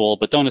virtual,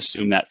 but don't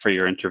assume that for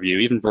your interview.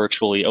 Even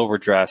virtually,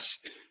 overdress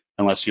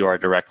unless you are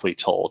directly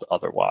told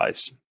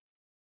otherwise.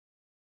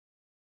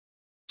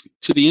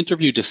 To the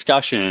interview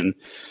discussion,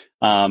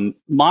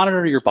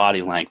 monitor your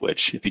body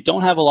language. If you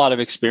don't have a lot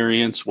of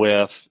experience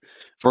with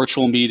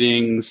virtual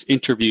meetings,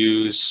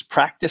 interviews,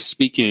 practice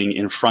speaking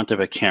in front of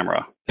a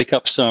camera. Pick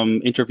up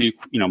some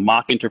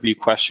mock interview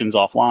questions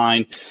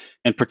offline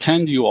and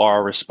pretend you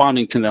are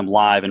responding to them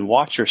live, and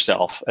watch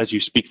yourself as you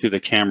speak through the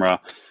camera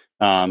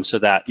so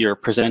that you're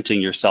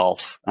presenting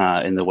yourself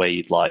in the way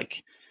you'd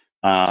like.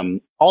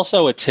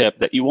 Also a tip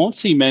that you won't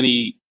see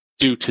many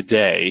do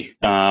today,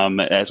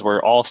 as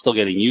we're all still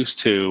getting used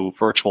to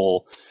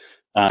virtual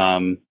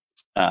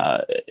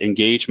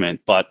engagement,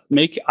 but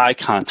make eye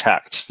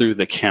contact through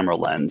the camera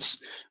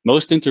lens.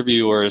 Most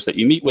interviewers that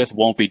you meet with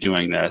won't be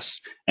doing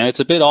this, and it's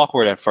a bit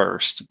awkward at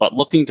first, but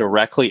looking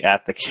directly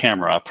at the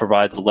camera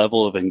provides a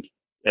level of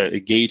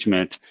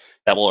engagement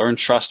that will earn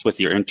trust with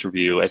your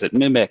interview as it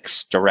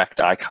mimics direct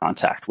eye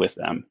contact with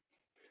them.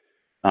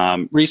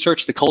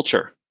 Research the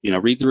culture,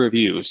 read the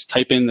reviews,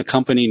 type in the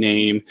company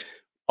name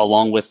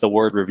along with the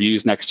word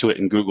reviews next to it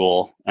in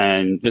Google.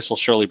 And this will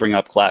surely bring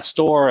up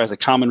Glassdoor as a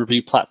common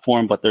review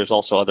platform, but there's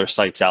also other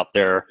sites out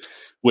there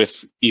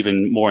with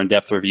even more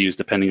in-depth reviews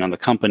depending on the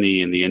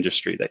company and the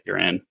industry that you're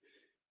in.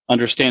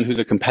 Understand who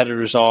the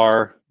competitors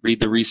are,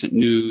 read the recent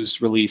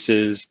news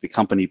releases, the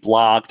company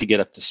blog to get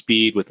up to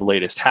speed with the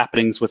latest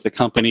happenings with the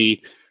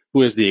company,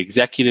 who is the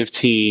executive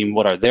team,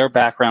 what are their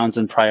backgrounds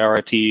and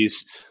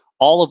priorities.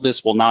 All of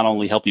this will not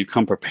only help you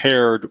come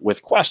prepared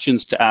with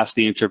questions to ask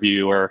the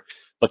interviewer,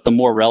 but the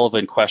more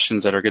relevant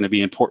questions that are going to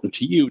be important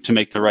to you to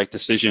make the right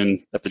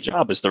decision that the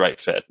job is the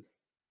right fit.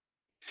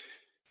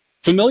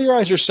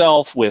 Familiarize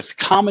yourself with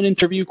common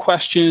interview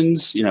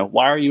questions.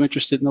 Why are you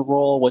interested in the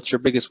role? What's your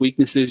biggest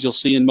weaknesses you'll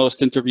see in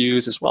most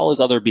interviews, as well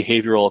as other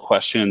behavioral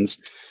questions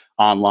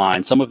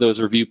online. Some of those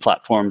review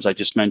platforms I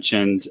just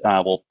mentioned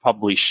will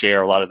probably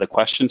share a lot of the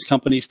questions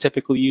companies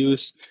typically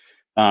use.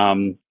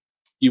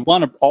 You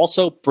want to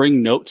also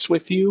bring notes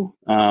with you,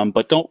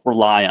 but don't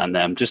rely on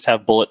them. Just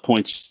have bullet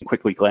points to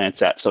quickly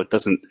glance at so it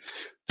doesn't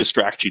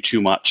distract you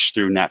too much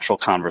through natural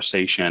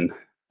conversation.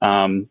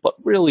 But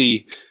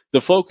really, the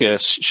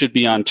focus should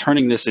be on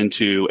turning this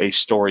into a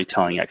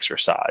storytelling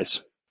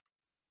exercise.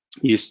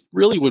 You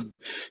really would,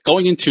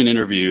 going into an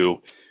interview,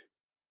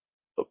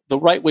 the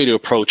right way to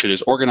approach it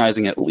is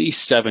organizing at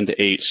least 7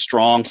 to 8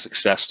 strong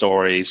success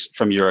stories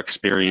from your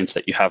experience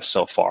that you have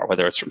so far,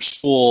 whether it's from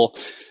school,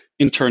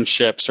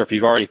 internships, or if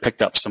you've already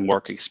picked up some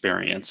work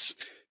experience.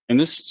 And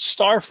this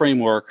STAR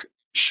framework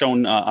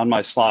shown on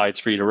my slides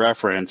for you to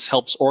reference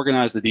helps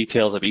organize the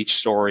details of each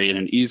story in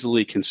an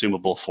easily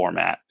consumable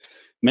format.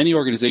 Many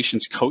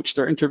organizations coach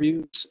their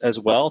interviews as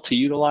well to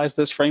utilize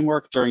this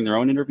framework during their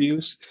own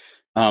interviews.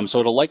 So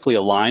it'll likely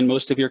align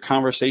most of your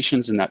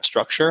conversations in that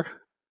structure.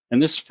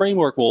 And this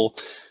framework will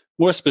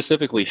more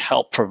specifically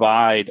help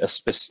provide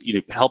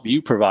help you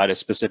provide a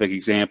specific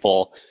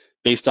example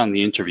based on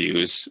the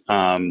interviews.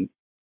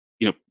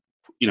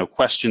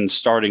 Questions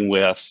starting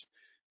with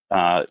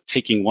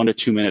taking 1 to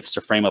 2 minutes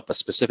to frame up a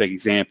specific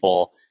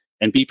example,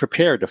 and be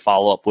prepared to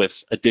follow up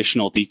with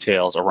additional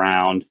details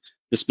around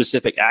the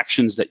specific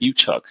actions that you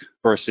took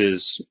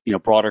versus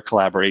broader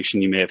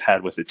collaboration you may have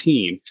had with the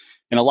team,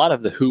 and a lot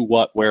of the who,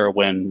 what, where,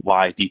 when,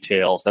 why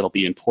details that'll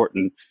be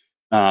important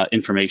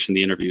information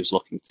the interview is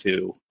looking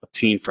to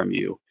obtain from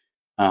you.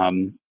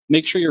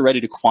 Make sure you're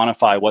ready to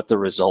quantify what the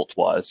result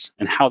was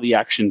and how the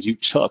actions you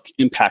took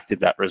impacted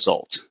that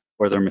result.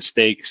 Were there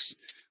mistakes,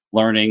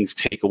 learnings,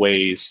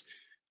 takeaways?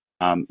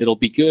 It'll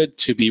be good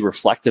to be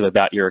reflective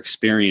about your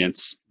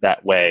experience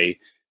that way,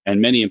 and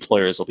many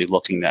employers will be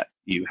looking that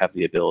you have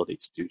the ability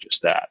to do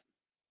just that.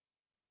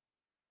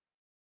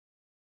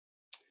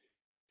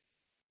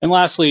 And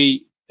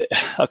lastly,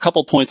 a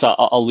couple points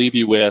I'll leave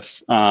you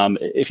with.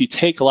 If you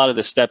take a lot of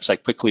the steps I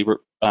quickly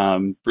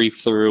brief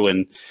through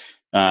and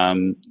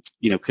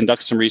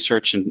conduct some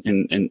research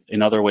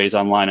in other ways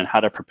online on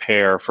how to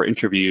prepare for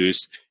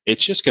interviews,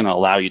 it's just going to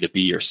allow you to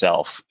be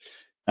yourself,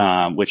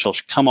 which will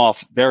come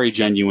off very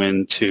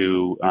genuine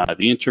to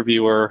the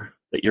interviewer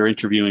that you're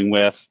interviewing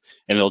with,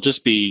 and it'll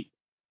just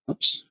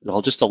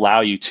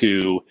allow you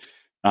to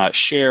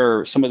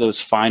share some of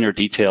those finer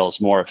details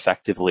more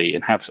effectively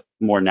and have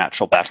more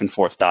natural back and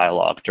forth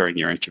dialogue during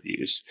your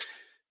interviews.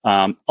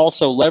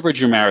 Also, leverage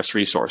your Marist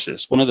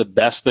resources. One of the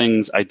best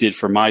things I did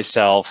for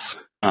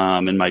myself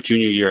in my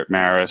junior year at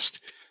Marist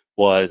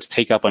was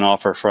take up an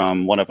offer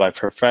from one of my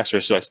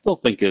professors, who I still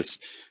think is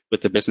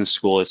with the business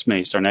school,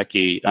 Ismay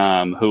Sarnecki,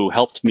 who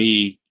helped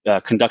me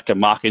conduct a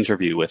mock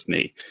interview with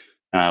me.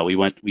 We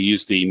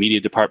used the media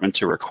department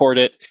to record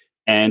it,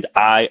 and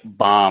I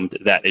bombed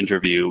that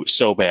interview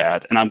so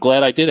bad. And I'm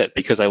glad I did it,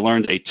 because I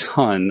learned a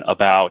ton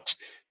about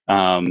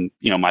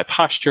my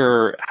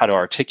posture, how to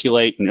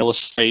articulate and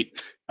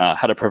illustrate,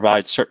 how to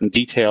provide certain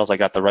details. I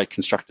got the right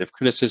constructive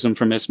criticism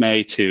from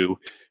Ismay to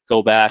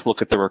go back,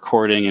 look at the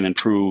recording, and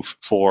improve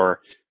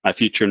for my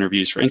future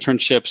interviews for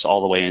internships,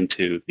 all the way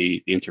into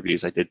the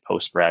interviews I did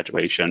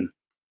post-graduation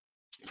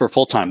for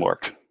full-time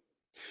work.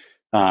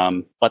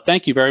 But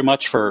thank you very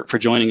much for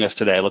joining us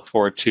today. I look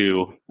forward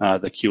to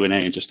the Q&A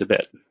in just a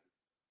bit.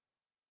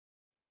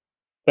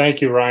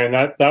 Thank you,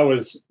 Ryan. That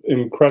was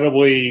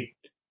incredibly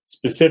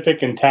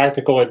specific and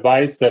tactical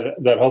advice that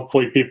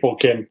hopefully people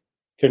can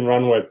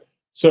run with.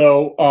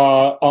 So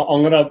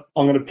I'm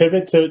gonna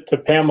pivot to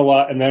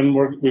Pamela, and then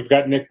we've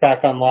got Nick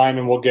back online,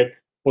 and we'll get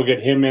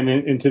him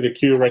into the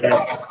queue right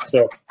now.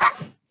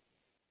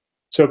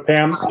 So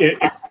Pam,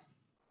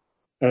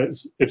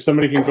 if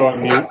somebody can go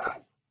on mute.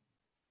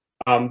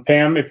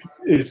 Pam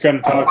is going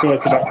to talk to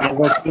us about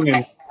networking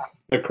and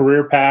the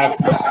career path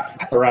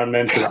around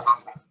mentoring.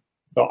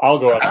 So I'll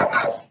go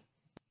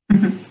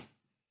ahead.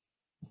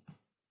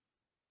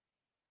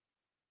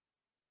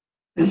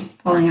 Just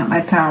pulling up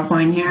my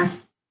PowerPoint here.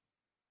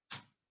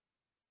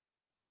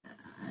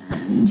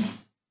 And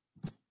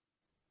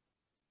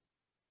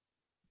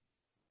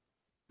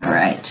all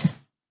right,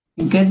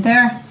 you good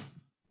there?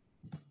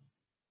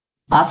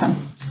 Awesome.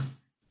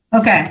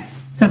 Okay,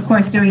 so of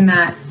course doing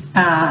that,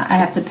 I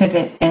have to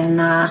pivot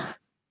and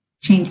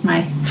change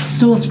my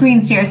dual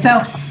screens here.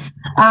 So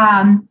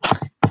I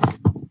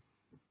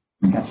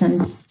got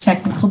some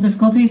technical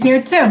difficulties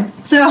here too.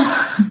 So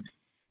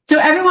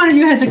every one of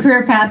you has a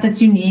career path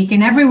that's unique,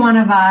 and every one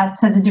of us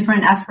has a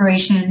different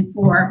aspiration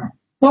for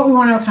what we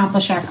want to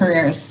accomplish in our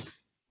careers.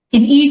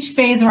 In each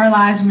phase of our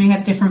lives, we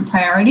have different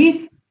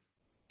priorities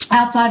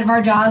outside of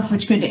our jobs,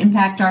 which could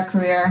impact our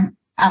career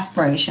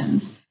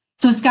aspirations.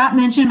 So Scott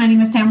mentioned, my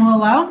name is Pamela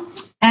Lowe,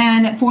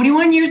 and at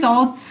 41 years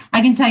old,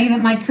 I can tell you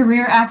that my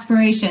career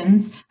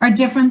aspirations are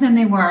different than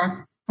they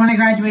were when I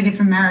graduated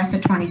from Marist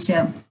at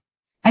 22.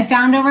 I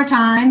found over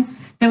time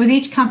that with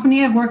each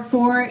company I've worked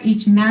for,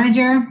 each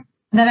manager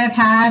that I've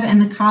had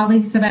and the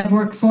colleagues that I've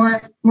worked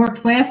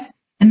with,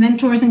 and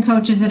mentors and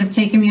coaches that have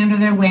taken me under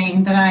their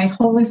wing, that I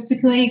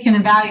holistically can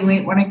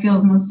evaluate what I feel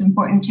is most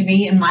important to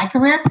me in my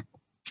career.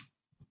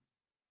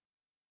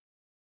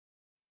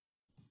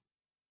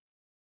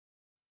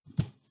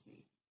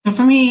 So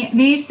for me,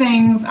 these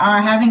things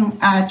are having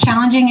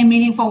challenging and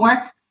meaningful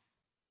work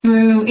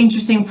through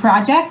interesting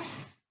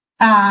projects,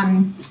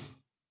 having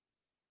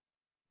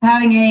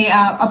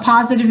a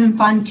positive and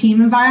fun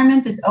team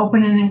environment that's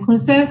open and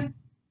inclusive,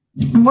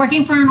 and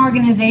working for an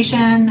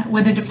organization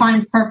with a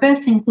defined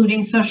purpose,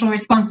 including social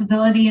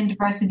responsibility and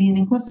diversity and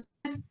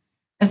inclusiveness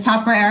as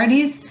top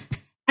priorities,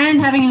 and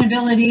having an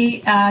ability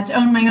to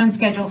own my own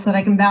schedule so that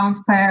I can balance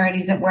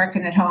priorities at work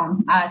and at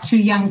home. 2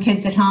 young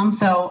kids at home,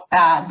 so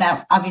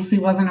that obviously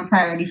wasn't a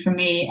priority for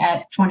me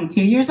at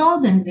 22 years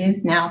old, and it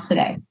is now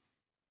today.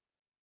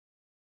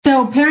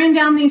 So paring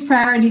down these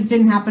priorities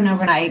didn't happen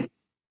overnight.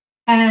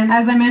 And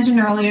as I mentioned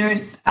earlier,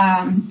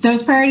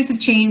 those priorities have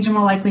changed and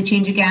will likely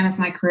change again as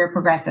my career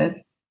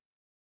progresses.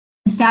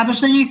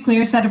 Establishing a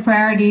clear set of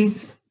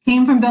priorities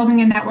came from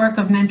building a network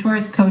of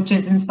mentors,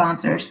 coaches, and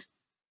sponsors.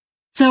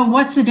 So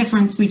what's the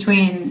difference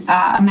between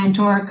a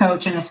mentor, a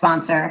coach, and a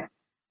sponsor?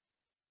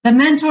 The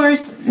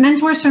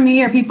mentors for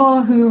me are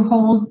people who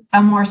hold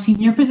a more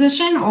senior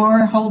position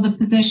or hold a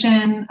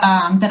position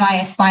that I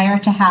aspire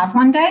to have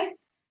one day.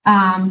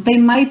 They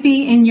might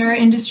be in your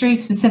industry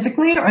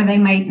specifically, or they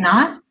might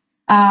not.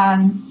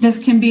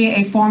 This can be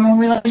a formal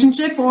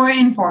relationship or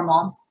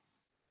informal.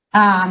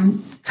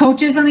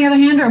 Coaches, on the other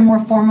hand, are a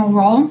more formal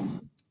role.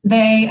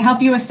 They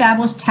help you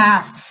establish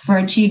tasks for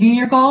achieving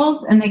your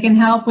goals, and they can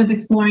help with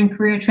exploring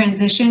career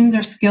transitions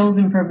or skills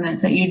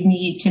improvements that you'd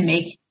need to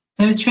make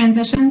those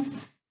transitions.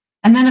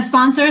 And then a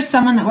sponsor is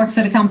someone that works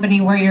at a company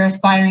where you're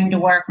aspiring to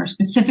work, or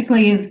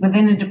specifically is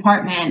within a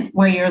department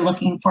where you're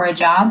looking for a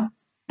job,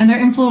 and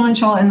they're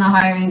influential in the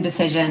hiring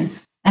decision,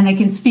 and they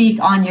can speak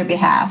on your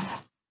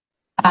behalf.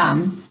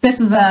 This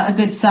was a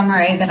good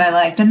summary that I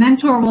liked. A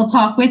mentor will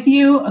talk with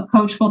you, a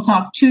coach will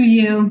talk to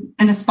you,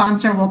 and a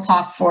sponsor will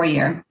talk for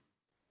you.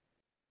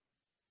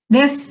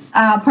 This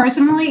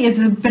personally is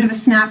a bit of a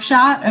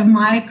snapshot of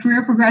my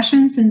career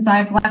progression since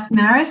I've left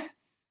Marist.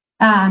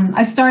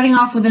 I starting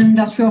off with an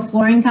industrial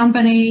flooring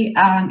company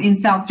in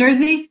South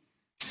Jersey,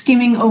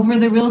 skimming over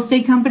the real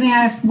estate company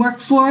I've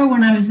worked for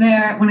when I was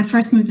there, when I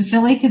first moved to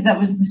Philly, because that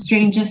was the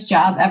strangest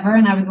job ever,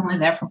 and I was only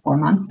there for 4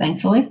 months,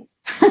 thankfully.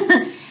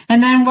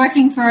 And then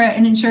working for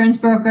an insurance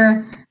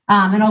broker,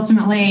 and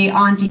ultimately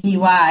on to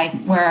EY,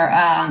 where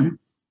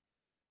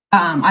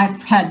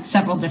I've had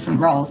several different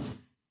roles.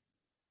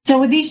 So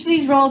with each of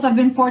these roles, I've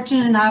been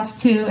fortunate enough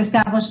to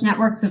establish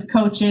networks of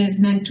coaches,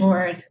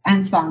 mentors,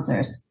 and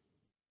sponsors.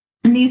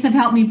 And these have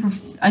helped me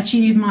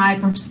achieve my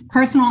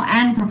personal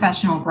and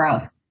professional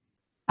growth.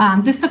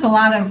 This took a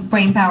lot of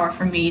brain power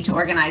for me to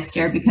organize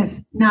here,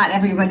 because not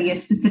everybody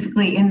is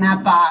specifically in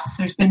that box.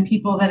 There's been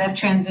people that have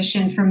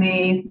transitioned for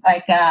me,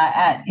 like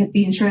at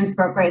the insurance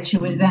brokerage, who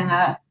was then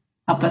a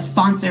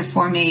sponsor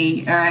for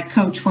me or a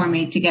coach for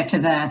me to get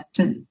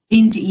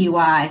into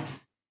EY.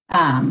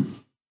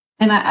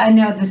 And I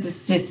know this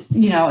is just,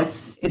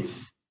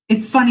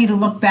 it's funny to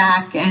look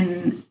back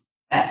and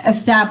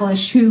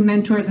establish who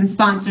mentors and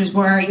sponsors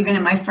were, even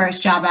in my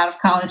first job out of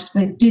college, because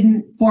I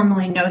didn't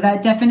formally know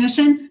that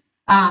definition.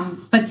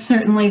 But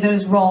certainly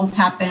those roles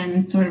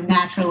happen sort of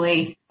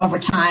naturally over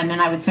time,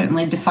 and I would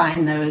certainly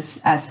define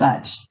those as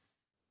such.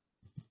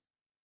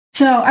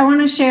 So I want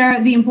to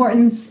share the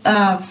importance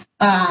of,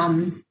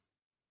 I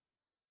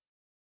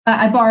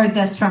borrowed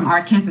this from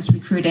our campus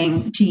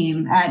recruiting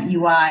team at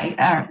UI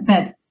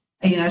that,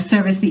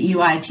 service the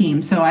EY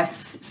team. So I've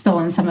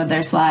stolen some of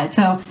their slides.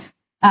 So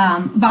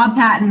Bob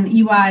Patton,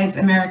 EY's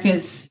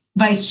America's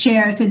vice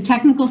chair, said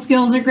technical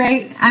skills are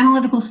great,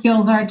 analytical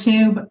skills are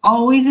too, but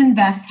always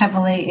invest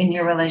heavily in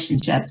your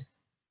relationships.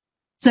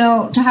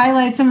 So to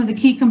highlight some of the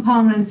key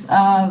components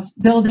of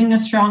building a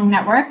strong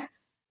network,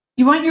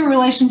 you want your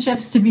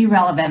relationships to be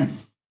relevant.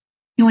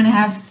 You want to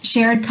have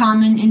shared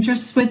common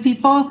interests with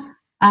people,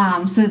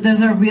 so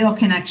those are real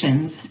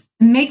connections.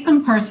 Make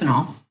them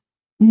personal.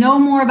 Know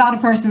more about a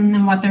person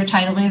than what their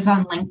title is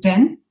on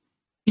LinkedIn.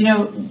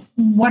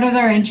 What are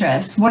their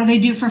interests? What do they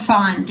do for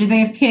fun? Do they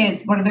have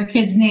kids? What are their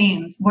kids'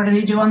 names? What do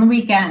they do on the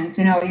weekends?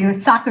 You're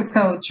a soccer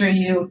coach, or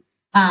you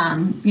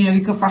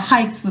go for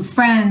hikes with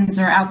friends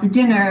or out to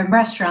dinner and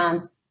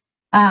restaurants.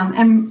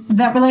 And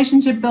that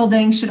relationship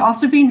building should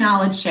also be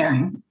knowledge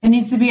sharing. It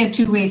needs to be a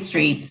two-way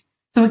street.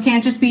 So it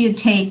can't just be a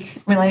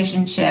take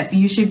relationship.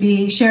 You should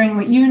be sharing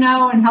what you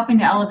know and helping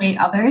to elevate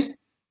others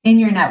in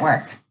your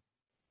network.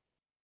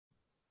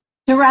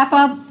 To wrap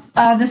up,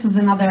 this is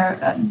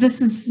another,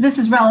 this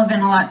is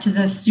relevant a lot to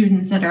the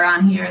students that are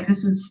on here.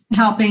 This was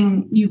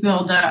helping you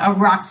build a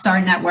rock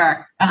star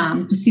network.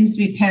 This seems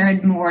to be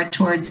paired more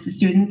towards the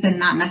students and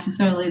not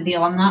necessarily the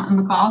alumni on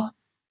the call.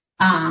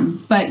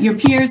 But your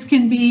peers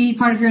can be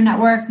part of your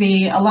network.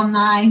 The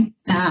alumni,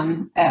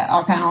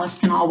 our panelists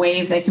can all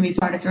wave. They can be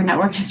part of your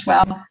network as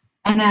well.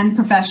 And then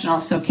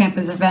professionals, so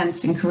campus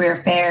events and career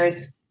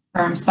fairs,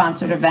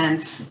 firm-sponsored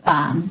events,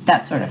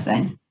 that sort of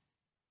thing.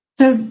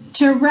 So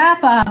to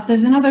wrap up,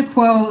 there's another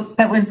quote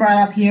that was brought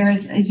up here.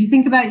 As you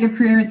think about your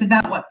career, it's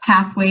about what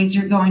pathways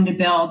you're going to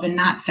build and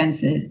not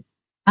fences.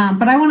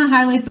 But I want to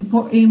highlight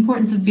the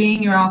importance of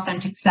being your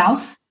authentic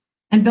self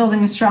and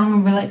building a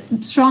strong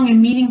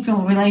and meaningful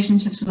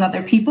relationships with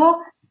other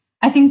people.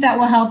 I think that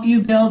will help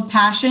you build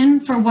passion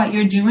for what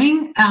you're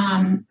doing,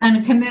 and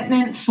a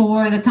commitment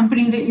for the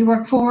company that you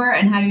work for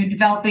and how you're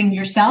developing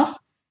yourself.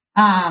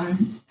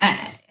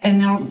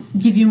 And it'll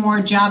give you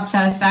more job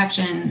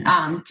satisfaction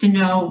to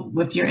know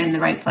if you're in the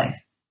right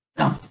place.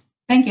 So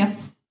thank you.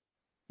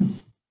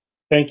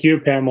 Thank you,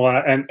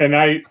 Pamela. And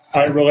I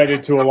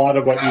related to a lot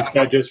of what you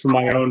said just from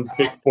my own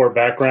Big Four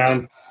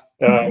background.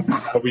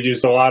 We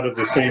used a lot of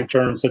the same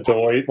terms at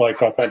Deloitte,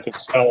 like authentic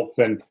self,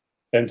 and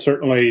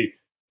certainly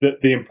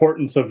the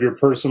importance of your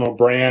personal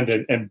brand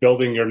and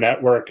building your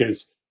network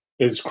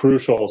is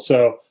crucial.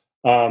 So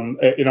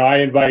I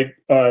invite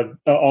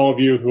all of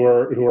you who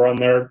are on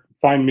there,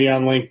 find me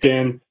on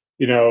LinkedIn.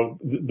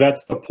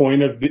 That's the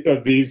point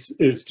of these,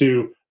 is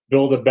to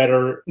build a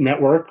better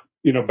network,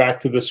 back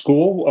to the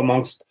school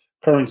amongst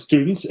current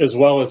students as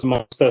well as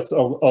amongst us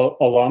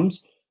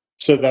alums,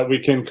 so that we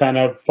can kind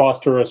of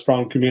foster a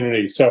strong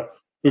community. So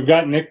we've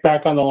got Nick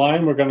back on the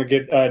line. We're going to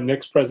get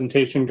Nick's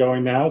presentation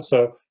going now.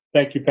 So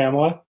thank you,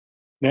 Pamela.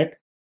 Nick?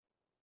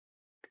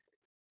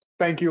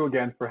 Thank you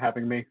again for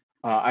having me.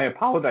 I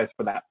apologize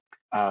for that.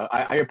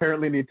 I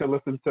apparently need to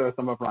listen to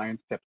some of Ryan's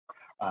tips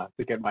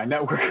to get my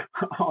network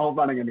all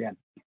running in the end.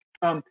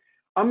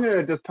 I'm going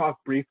to just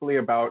talk briefly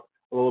a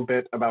little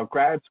bit about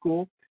grad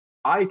school.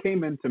 I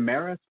came into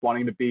Marist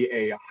wanting to be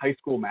a high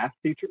school math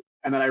teacher,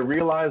 and then I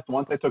realized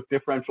once I took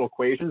differential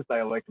equations that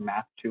I liked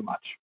math too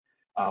much,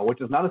 which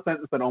is not a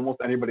sentence that almost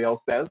anybody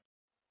else says.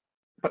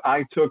 But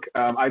I took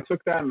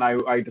that, and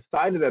I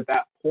decided at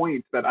that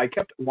point that I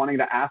kept wanting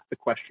to ask the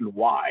question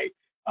why,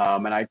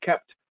 and I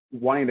kept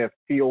wanting to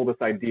feel this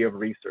idea of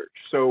research.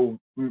 So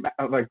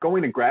like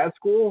going to grad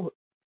school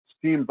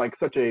seemed like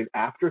such an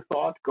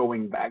afterthought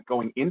going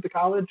into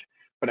college.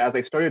 But as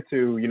I started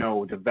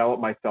to, develop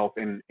myself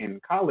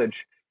in college,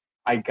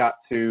 I got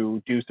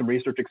to do some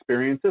research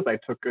experiences. I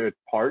took a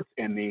part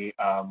in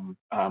an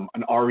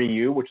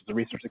REU, which is a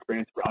research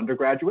experience for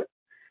undergraduates.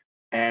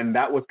 And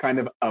that was kind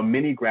of a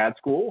mini grad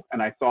school.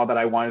 And I saw that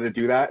I wanted to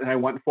do that, and I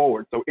went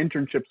forward. So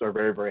internships are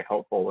very, very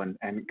helpful, and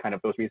kind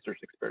of those research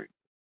experiences.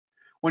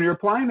 When you're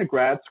applying to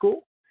grad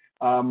school,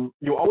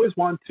 you always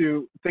want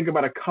to think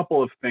about a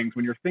couple of things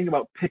when you're thinking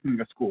about picking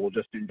a school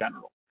just in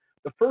general.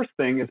 The first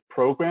thing is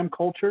program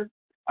culture.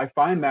 I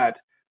find that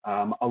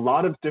a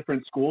lot of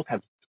different schools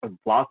have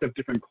lots of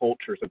different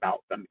cultures about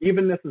them.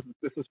 Even this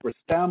is for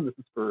STEM, this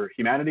is for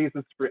humanities,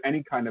 this is for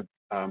any kind of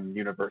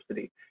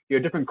university. You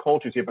have different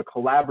cultures. You have a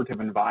collaborative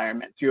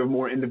environment. You have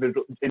more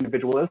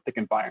individualistic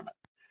environments.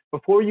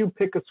 Before you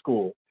pick a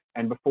school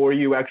and before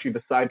you actually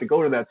decide to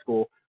go to that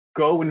school,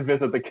 go and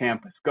visit the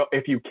campus. Go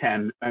if you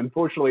can.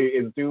 Unfortunately,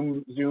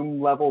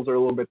 Zoom levels are a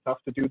little bit tough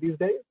to do these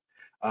days.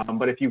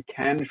 But if you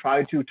can,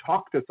 try to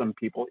talk to some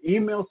people,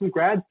 email some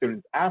grad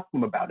students, ask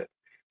them about it.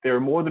 They're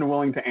more than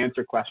willing to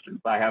answer questions.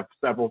 I have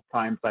several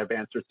times I've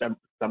answered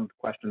some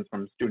questions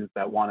from students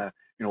that want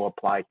to,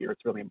 apply here.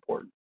 It's really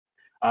important.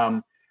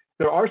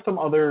 There are some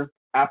other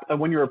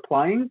when you're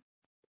applying,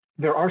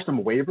 there are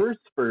some waivers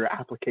for your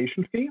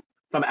application fee.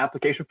 Some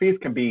application fees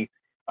can be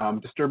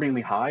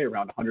disturbingly high,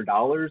 around $100,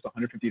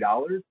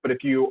 $150. But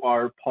if you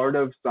are part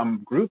of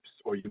some groups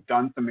or you've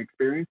done some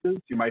experiences,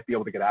 you might be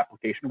able to get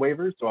application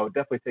waivers. So I would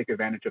definitely take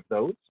advantage of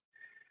those.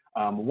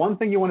 One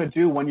thing you want to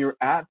do when you're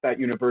at that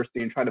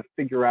university and try to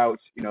figure out,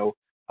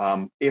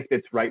 if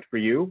it's right for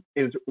you,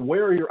 is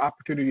where are your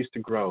opportunities to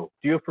grow?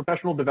 Do you have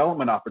professional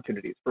development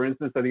opportunities? For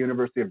instance, at the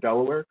University of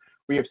Delaware,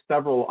 we have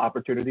several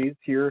opportunities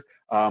here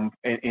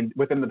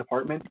within the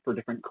department for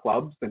different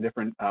clubs and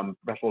different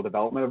professional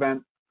development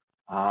events.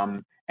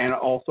 And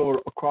also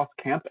across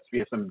campus, we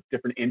have some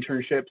different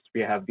internships.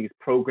 We have these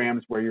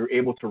programs where you're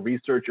able to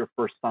research your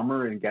first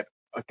summer and get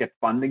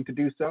funding to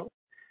do so.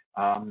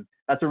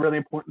 That's a really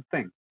important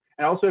thing.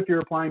 And also, if you're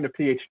applying to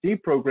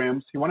PhD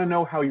programs, you want to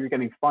know how you're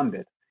getting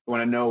funded. You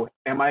want to know,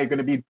 am I going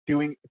to be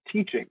doing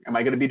teaching? Am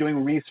I going to be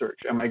doing research?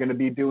 Am I going to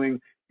be doing,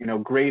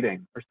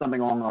 grading or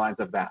something along the lines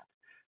of that?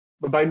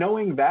 But by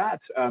knowing that,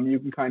 you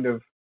can kind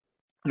of,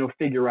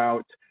 figure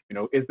out,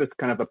 is this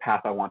kind of a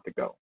path I want to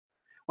go?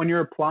 When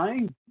you're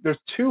applying, there's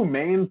two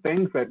main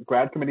things that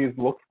grad committees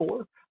look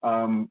for.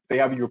 They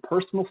have your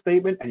personal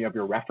statement and you have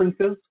your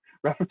references.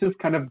 References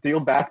kind of deal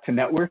back to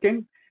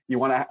networking. You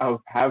want to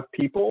have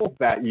people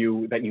that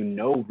you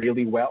know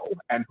really well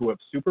and who have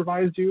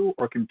supervised you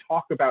or can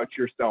talk about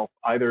yourself,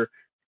 either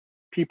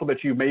people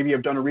that you maybe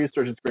have done a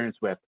research experience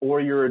with, or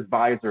your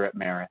advisor at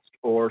Marist,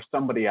 or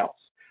somebody else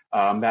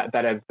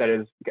that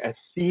has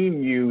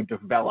seen you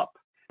develop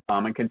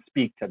and can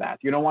speak to that.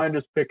 You don't want to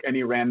just pick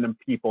any random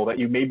people that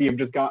you maybe have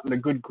just gotten a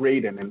good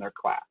grade in their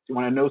class. You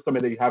want to know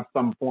somebody that you have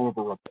some form of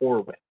a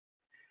rapport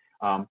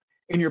with.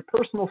 In your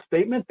personal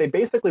statement, they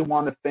basically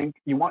want to think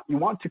you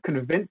want to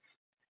convince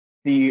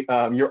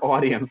your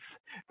audience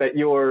that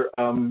you're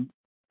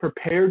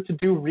prepared to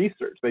do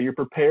research, that you're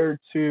prepared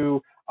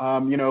to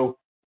you know,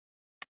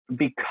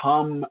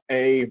 become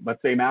a,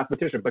 let's say,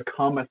 mathematician,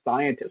 become a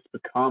scientist,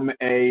 become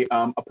a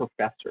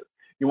professor.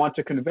 You want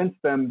to convince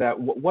them that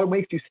what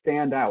makes you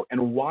stand out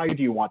and why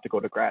do you want to go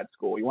to grad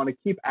school? You want to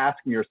keep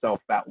asking yourself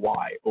that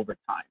why over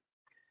time.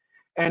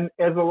 And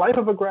as the life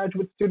of a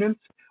graduate student,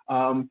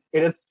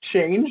 it has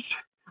changed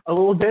a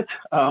little bit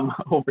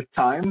over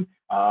time.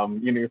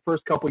 You know, your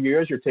first couple of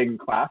years, you're taking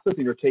classes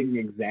and you're taking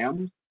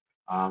exams.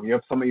 You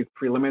have some of these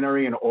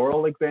preliminary and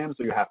oral exams,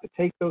 so you have to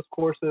take those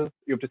courses.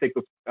 You have to take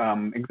those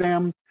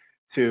exams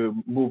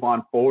to move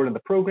on forward in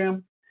the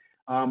program.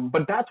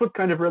 But that's what's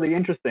kind of really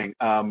interesting.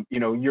 You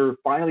know, you're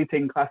finally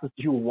taking classes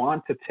you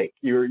want to take.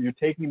 You're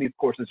taking these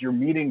courses, you're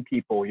meeting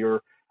people,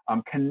 you're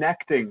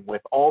connecting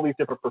with all these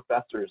different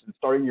professors and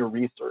starting your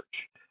research.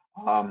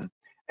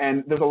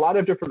 And there's a lot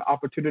of different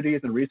opportunities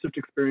and research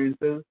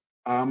experiences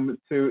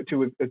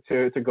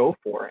to go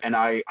for. And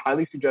I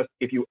highly suggest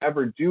if you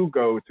ever do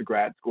go to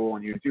grad school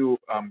and you do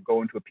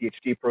go into a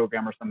PhD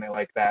program or something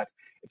like that,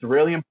 it's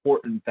really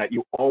important that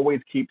you always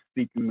keep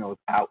seeking those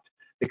out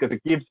because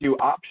it gives you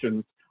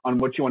options on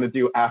what you want to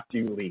do after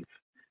you leave.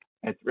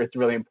 It's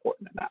really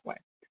important in that way.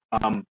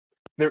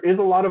 There is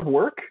a lot of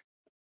work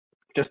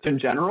just in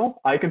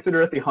general. I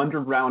consider it the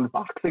 100-round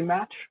boxing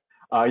match.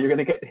 You're going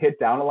to get hit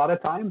down a lot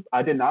of times.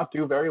 I did not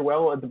do very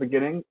well at the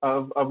beginning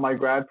of my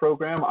grad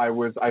program. I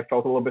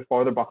felt a little bit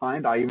farther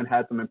behind. I even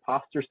had some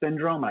imposter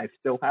syndrome, and I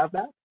still have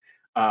that.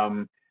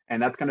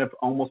 And that's kind of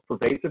almost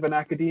pervasive in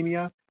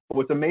academia. But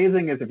what's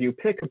amazing is if you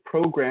pick a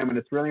program, and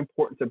it's really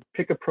important to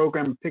pick a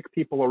program and pick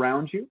people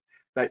around you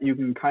that you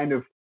can kind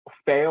of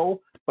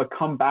fail, but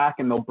come back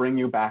and they'll bring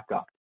you back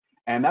up.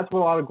 And that's what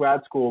a lot of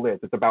grad school is.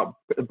 It's about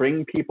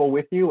bringing people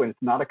with you, and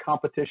it's not a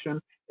competition.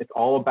 It's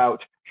all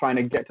about trying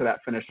to get to that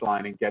finish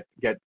line and get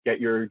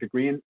your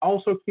degree, and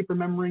also keep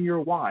remembering your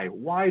why.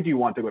 Why do you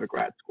want to go to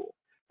grad school?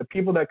 The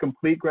people that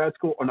complete grad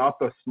school are not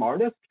the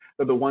smartest,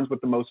 they're the ones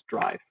with the most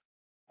drive.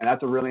 And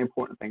that's a really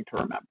important thing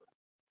to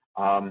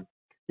remember.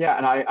 Yeah,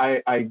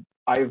 and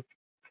I've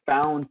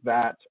found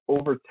that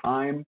over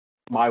time,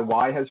 my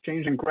why has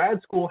changed, and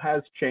grad school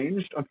has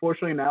changed,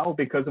 unfortunately, now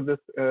because of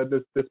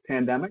this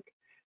pandemic.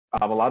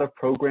 A lot of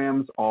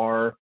programs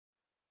are,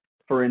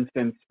 for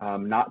instance,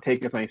 not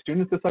taking as many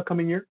students this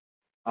upcoming year.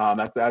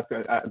 That's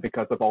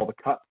because of all the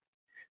cuts.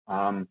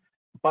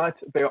 But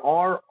there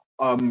are,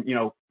 you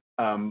know,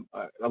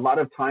 a lot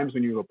of times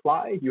when you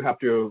apply, you have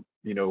to,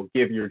 you know,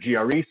 give your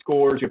GRE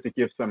scores. You have to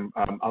give some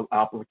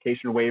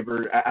application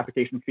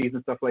fees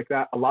and stuff like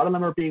that. A lot of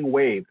them are being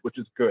waived, which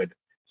is good.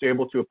 So you're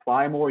able to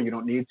apply more. You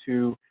don't need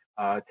to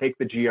take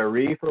the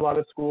GRE for a lot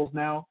of schools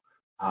now.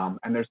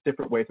 And there's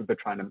different ways that they're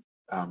trying to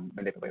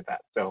manipulate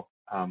that. So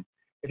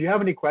if you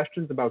have any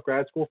questions about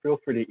grad school, feel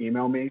free to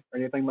email me or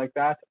anything like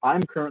that.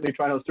 I'm currently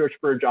trying to search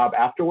for a job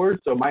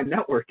afterwards, so my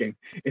networking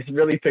is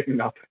really picking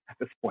up at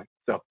this point.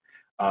 So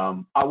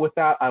with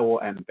that, I will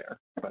end there.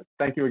 But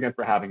thank you again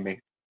for having me.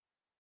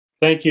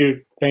 Thank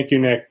you,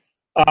 Nick.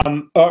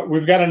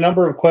 We've got a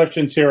number of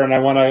questions here, and I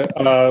want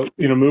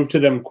to move to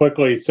them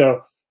quickly.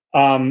 So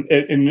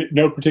in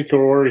no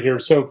particular order here.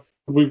 So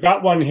we've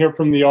got one here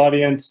from the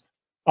audience.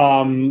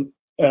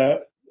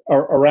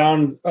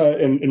 Around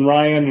and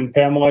Ryan and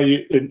Pamela,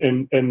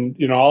 and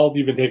you know, I'll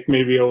even take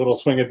maybe a little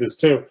swing at this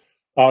too.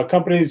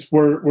 Companies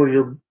where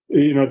you're,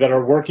 you know, that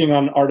are working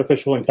on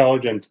artificial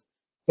intelligence.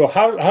 So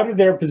how do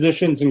their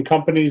positions and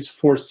companies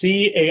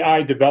foresee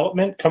AI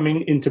development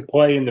coming into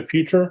play in the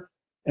future,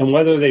 and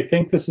whether they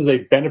think this is a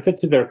benefit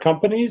to their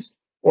companies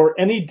or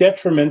any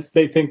detriments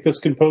they think this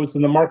can pose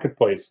in the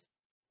marketplace?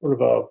 Sort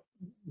of a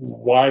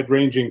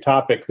wide-ranging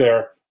topic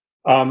there.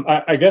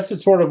 I guess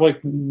it's sort of like,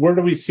 where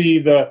do we see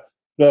the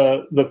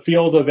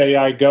field of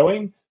AI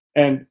going,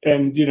 and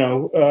you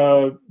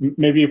know,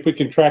 maybe if we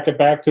can track it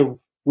back to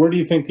where do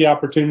you think the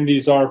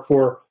opportunities are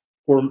for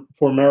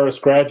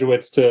Marist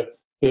graduates to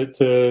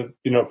you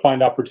know,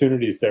 find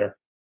opportunities there?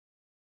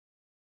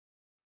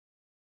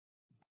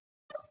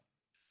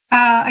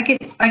 I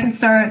can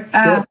start.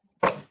 Sure.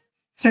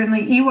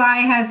 Certainly,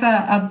 EY has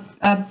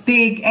a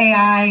big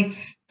AI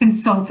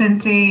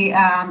consultancy,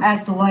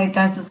 as Deloitte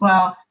does as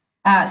well.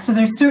 So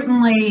there's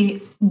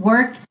certainly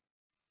work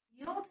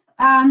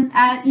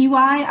at EY.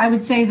 I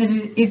would say that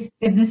if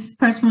this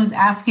person was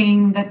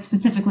asking that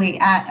specifically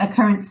at a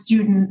current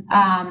student,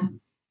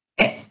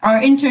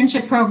 our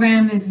internship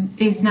program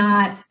is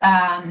not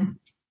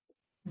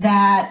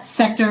that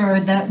sector or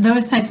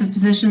those types of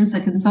positions. The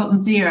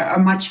consultancy are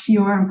much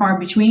fewer and far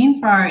between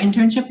for our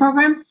internship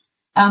program.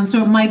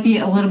 So it might be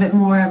a little bit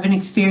more of an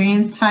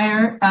experienced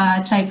hire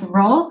type of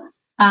role.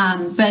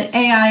 But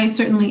AI is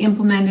certainly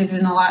implemented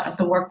in a lot of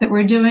the work that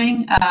we're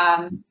doing.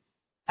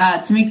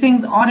 To make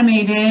things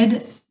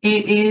automated,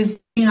 it is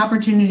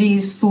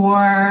opportunities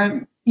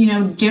for, you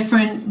know,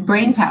 different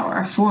brain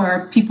power,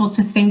 for people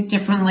to think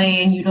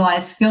differently and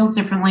utilize skills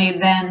differently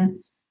than,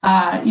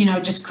 you know,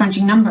 just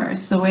crunching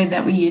numbers the way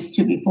that we used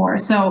to before.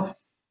 So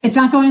it's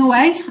not going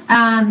away.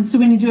 So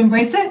we need to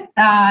embrace it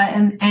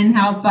and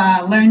help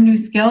learn new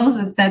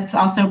skills. That's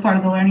also part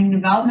of the learning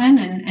development,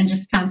 and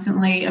just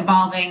constantly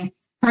evolving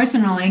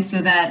personally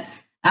so that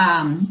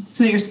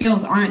so your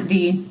skills aren't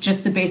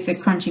just the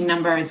basic crunching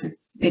numbers.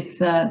 It's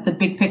the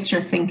big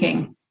picture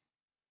thinking.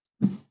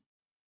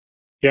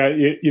 Yeah,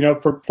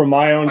 from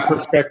my own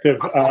perspective,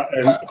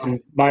 and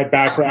my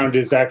background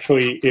is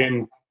actually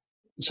in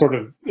sort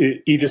of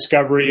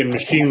e-discovery and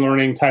machine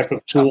learning type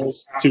of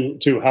tools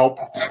to help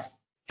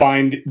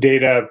find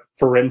data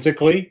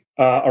forensically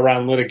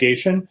around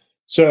litigation.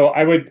 So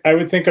I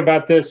would think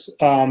about this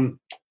for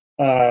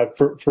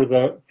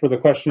the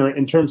questioner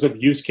in terms of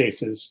use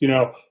cases.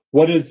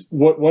 What is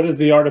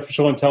the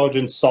artificial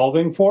intelligence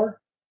solving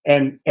for?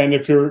 And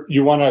if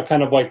you want to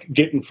kind of like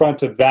get in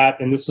front of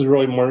that, and this is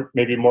really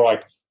maybe more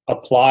like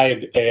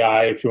applied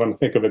AI, if you want to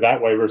think of it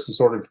that way, versus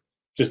sort of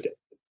just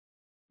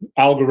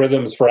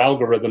algorithms for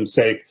algorithm's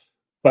sake.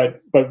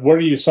 But what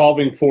are you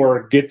solving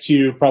for gets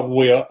you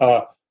probably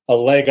a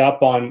leg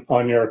up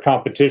on your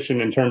competition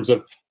in terms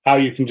of how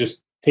you can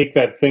just take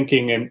that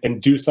thinking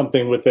and do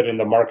something with it in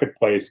the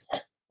marketplace.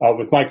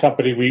 With my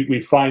company,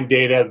 we find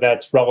data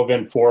that's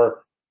relevant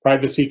for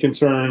privacy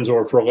concerns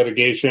or for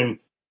litigation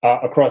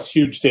across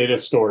huge data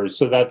stores.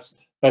 So that's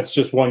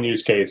just one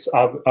use case.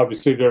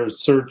 Obviously, there's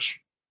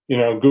search.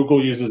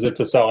 Google uses it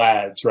to sell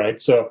ads,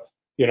 right? So,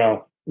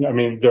 I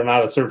mean, they're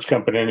not a search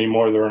company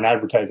anymore; they're an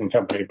advertising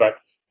company. But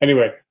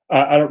anyway,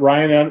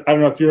 Ryan, I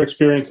don't know if your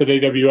experience at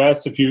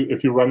AWS,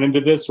 if you run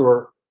into this,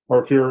 or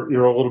if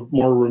you're a little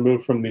more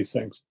removed from these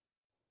things.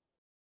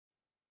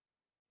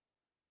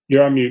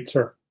 You're on mute,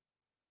 sir.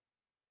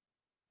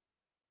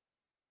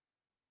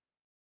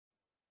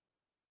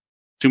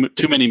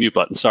 Too many mute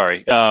buttons.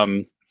 Sorry.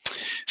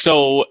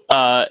 So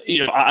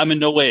I'm in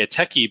no way a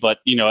techie, but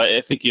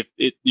I think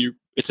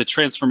it's a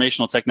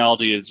transformational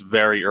technology. It's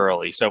very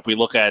early. So if we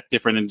look at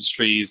different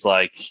industries,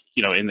 like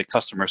in the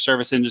customer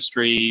service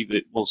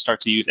industry, we'll start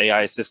to use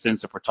AI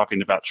assistants. If we're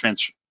talking about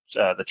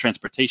the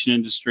transportation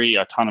industry,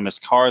 autonomous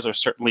cars are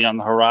certainly on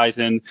the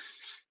horizon.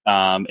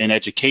 In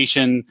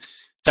education,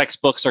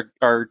 textbooks are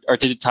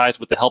digitized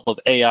with the help of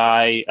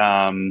AI.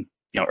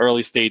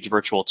 Early stage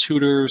virtual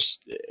tutors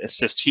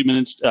assist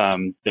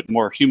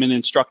more human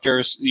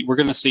instructors. We're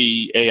going to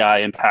see AI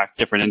impact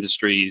different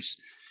industries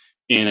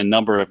in a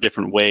number of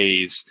different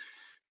ways.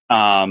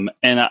 And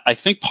I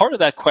think part of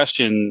that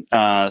question,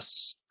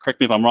 correct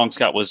me if I'm wrong,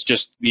 Scott, was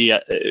just the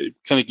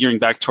kind of gearing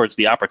back towards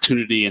the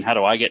opportunity and how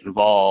do I get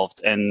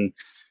involved. And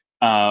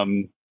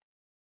I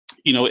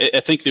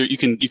think there you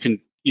can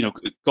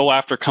go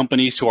after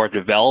companies who are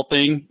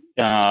developing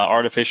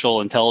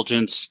artificial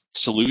intelligence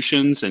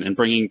solutions and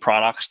bringing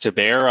products to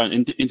bear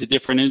into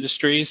different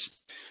industries.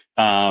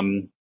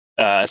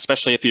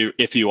 Especially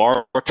if you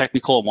are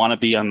technical and want to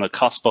be on the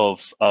cusp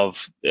of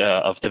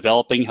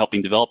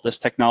helping develop this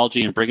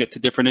technology and bring it to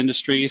different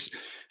industries,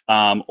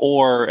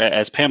 or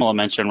as Pamela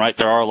mentioned, right,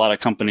 there are a lot of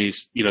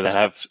companies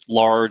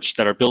that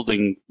are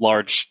building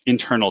large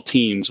internal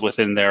teams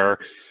within their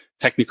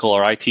technical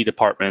or IT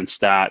departments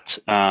that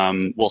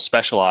will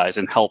specialize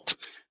and help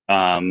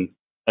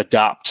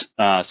adopt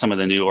some of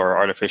the newer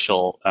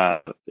artificial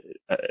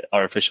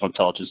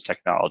intelligence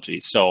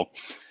technologies. So.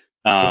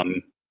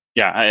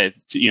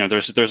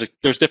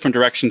 There's different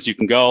directions you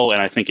can go,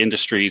 and I think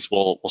industries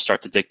will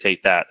start to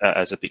dictate that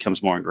as it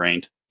becomes more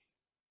ingrained.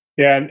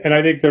 Yeah, and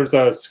I think there's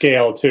a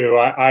scale too.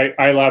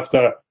 I left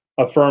a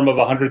firm of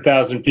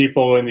 100,000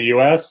 people in the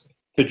U.S.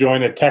 to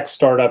join a tech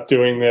startup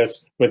doing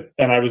this,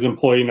 and I was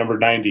employee number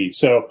 90.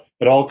 So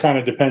it all kind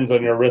of depends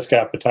on your risk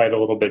appetite a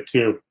little bit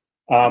too.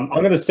 I'm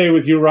going to stay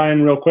with you,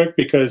 Ryan, real quick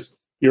because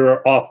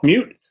you're off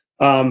mute.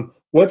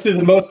 What do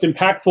the most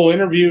impactful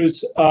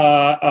interviews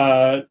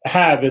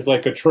have as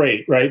like a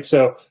trait, right?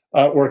 So,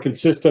 or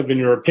consist of, in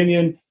your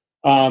opinion?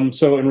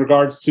 So in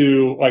regards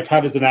to like,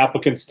 how does an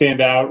applicant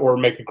stand out or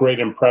make a great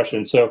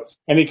impression? So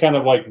any kind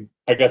of like,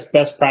 I guess,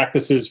 best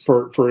practices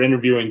for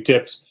interviewing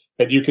tips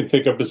that you can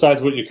think of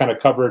besides what you kind of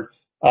covered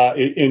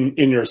in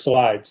your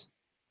slides?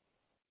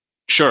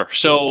 Sure.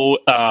 So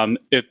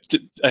if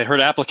I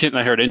heard applicant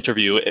and I heard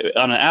interview.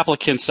 On an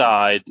applicant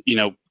side,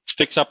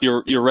 fix up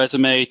your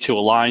resume to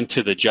align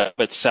to the job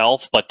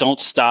itself, but don't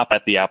stop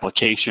at the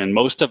application.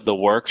 Most of the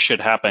work should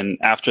happen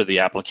after the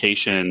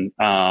application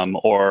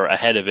or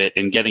ahead of it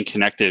in getting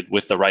connected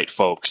with the right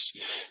folks.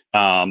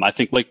 I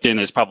think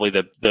LinkedIn is probably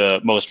the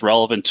most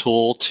relevant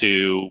tool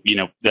to,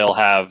 they'll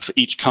have,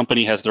 each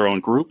company has their own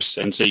groups.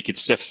 And so you could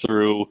sift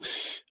through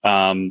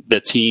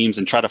the teams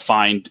and try to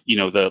find,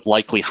 the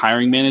likely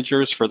hiring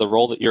managers for the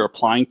role that you're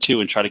applying to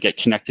and try to get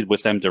connected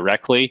with them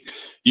directly.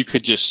 You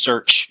could just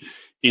search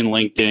in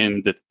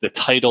LinkedIn the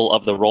title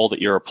of the role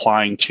that you're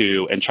applying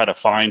to and try to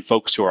find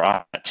folks who are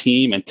on that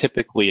team. And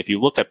typically, if you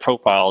look at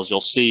profiles, you'll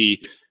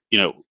see,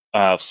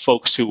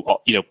 folks who,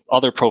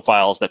 other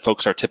profiles that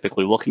folks are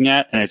typically looking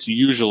at, and it's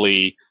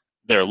usually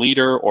their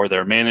leader or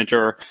their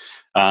manager.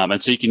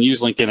 And so you can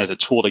use LinkedIn as a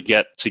tool to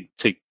get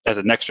to as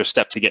an extra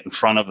step to get in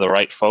front of the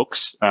right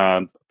folks,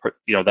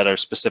 that are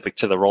specific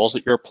to the roles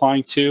that you're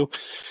applying to.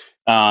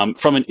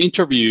 From an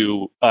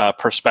interview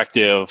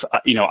perspective,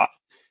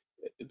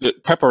 the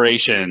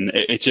preparation,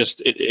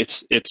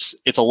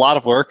 it's a lot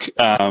of work,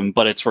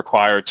 but it's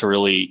required to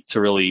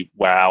really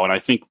wow. And I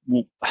think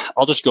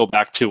I'll just go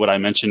back to what I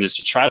mentioned, is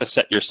to try to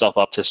set yourself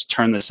up to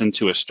turn this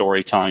into a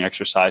storytelling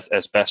exercise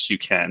as best you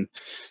can.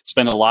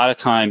 Spend a lot of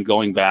time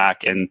going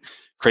back and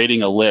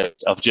creating a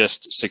list of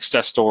just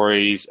success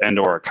stories and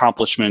or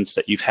accomplishments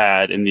that you've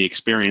had in the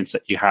experience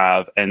that you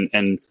have,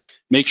 and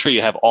make sure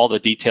you have all the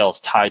details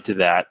tied to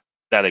that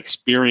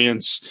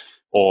experience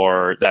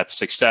or that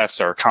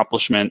success or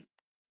accomplishment,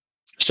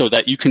 so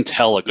that you can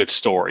tell a good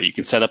story. You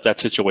can set up that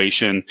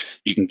situation.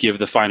 You can give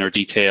the finer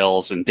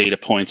details and data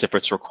points if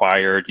it's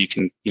required. You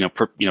can,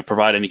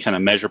 provide any kind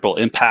of measurable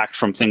impact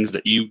from things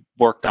that you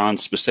worked on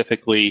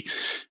specifically,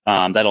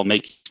 that'll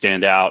make you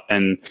stand out.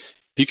 And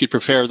if you could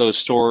prepare those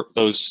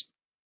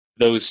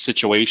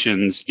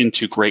situations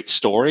into great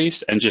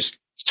stories and just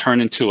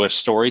turn into a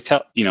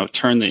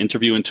turn the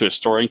interview into a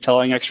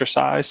storytelling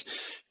exercise,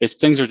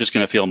 things are just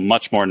going to feel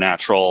much more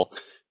natural.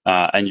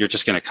 And you're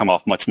just going to come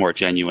off much more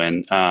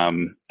genuine,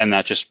 and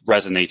that just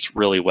resonates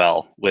really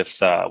well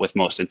with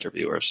most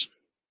interviewers.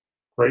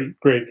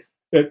 Great.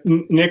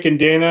 Nick and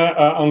Dana,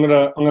 I'm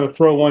gonna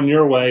throw one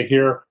your way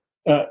here.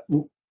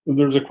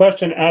 There's a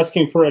question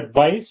asking for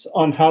advice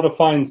on how to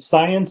find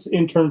science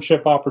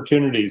internship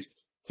opportunities,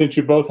 since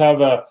you both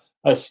have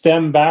a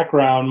STEM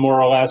background,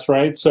 more or less,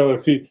 right? So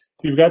if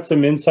you've got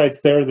some insights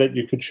there that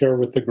you could share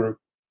with the group.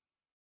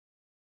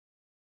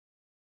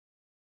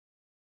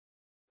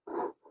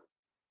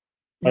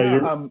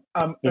 Yeah,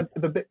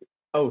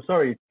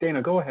 sorry,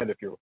 Dana, go ahead if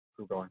you're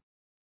going.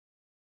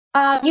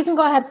 You can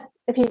go ahead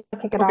if you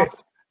kick it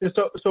off.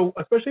 So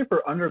especially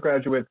for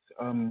undergraduates,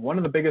 one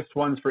of the biggest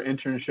ones for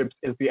internships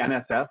is the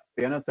NSF.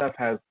 The NSF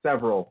has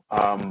several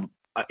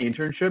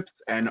internships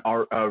and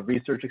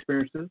research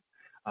experiences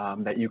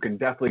that you can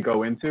definitely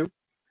go into.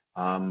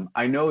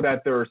 I know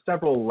that there are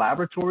several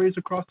laboratories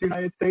across the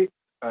United States.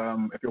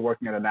 If you're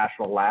working at a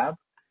national lab,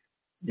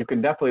 you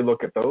can definitely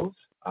look at those.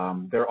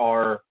 There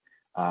are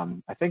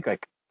I think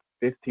like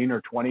 15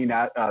 or 20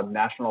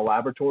 national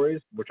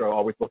laboratories, which are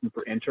always looking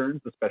for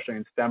interns, especially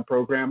in STEM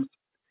programs.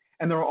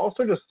 And there are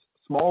also just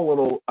small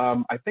little,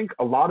 I think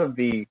a lot of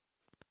the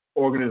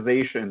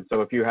organizations,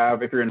 so if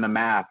you're in the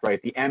math,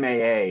 right, the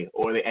MAA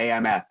or the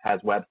AMS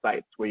has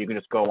websites where you can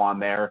just go on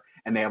there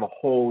and they have a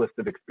whole list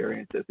of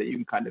experiences that you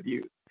can kind of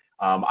use.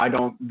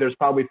 There's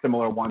probably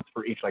similar ones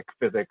for each, like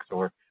physics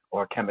or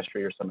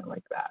chemistry or something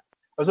like that.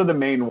 Those are the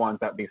main ones,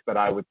 at least, that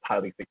I would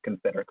highly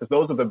consider, because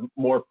those are the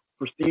more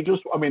prestigious,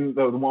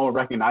 the more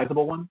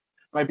recognizable ones.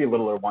 Might be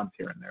littler ones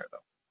here and there, though.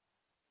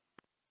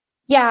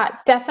 Yeah,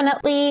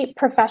 definitely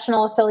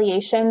professional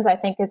affiliations, I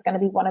think, is going to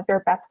be one of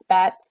your best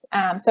bets.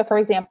 So, for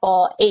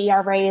example,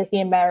 AERA is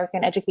the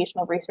American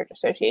Educational Research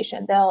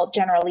Association. They'll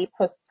generally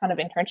post a ton of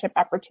internship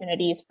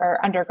opportunities for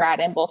undergrad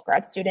and both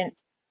grad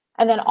students.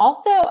 And then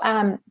also,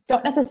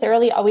 don't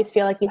necessarily always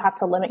feel like you have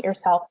to limit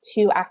yourself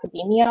to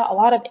academia. A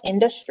lot of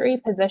industry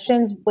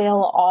positions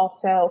will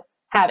also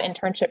have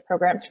internship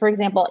programs. For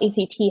example,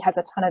 ACT has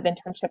a ton of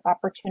internship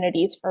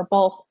opportunities for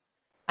both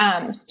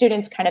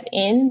students kind of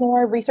in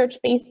more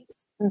research-based,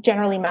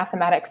 generally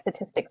mathematics,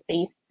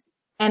 statistics-based,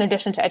 in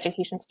addition to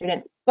education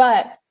students.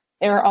 But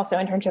there are also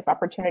internship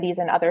opportunities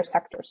in other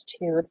sectors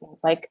too, things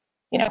like,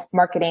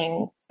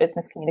 marketing,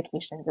 business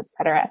communications, et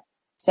cetera.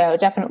 So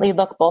definitely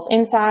look both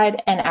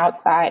inside and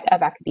outside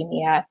of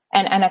academia.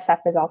 And NSF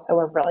is also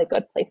a really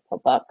good place to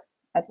look,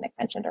 as Nick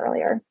mentioned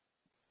earlier.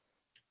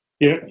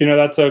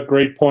 That's a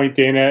great point,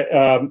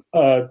 Dana.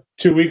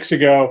 2 weeks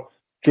ago,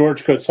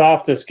 George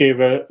Kotsoftis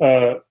gave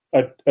a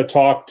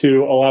talk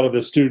to a lot of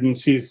the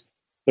students. He's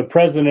the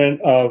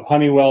president of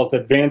Honeywell's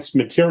Advanced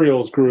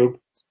Materials Group,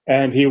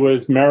 and he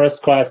was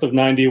Marist class of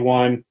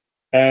 91,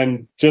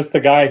 and just the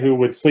guy who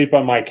would sleep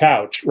on my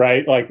couch,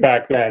 right? Like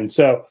back then.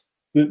 So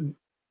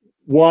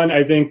one,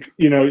 I think,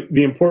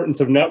 the importance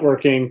of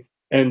networking,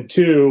 and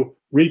two,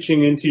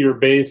 reaching into your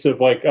base of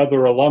like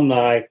other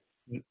alumni.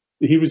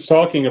 He was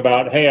talking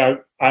about, hey,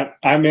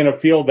 I'm in a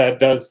field that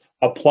does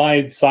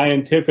applied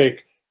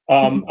scientific,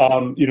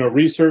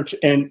 research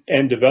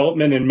and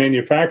development and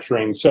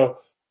manufacturing. So,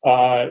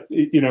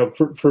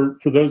 for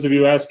those of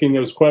you asking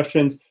those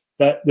questions,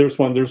 there's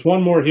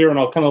one more here, and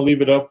I'll kind of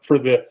leave it up for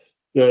the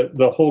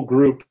whole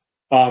group.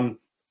 And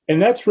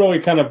that's really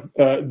kind of,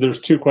 there's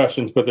two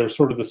questions, but they're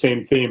sort of the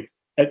same theme.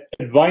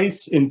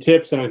 Advice and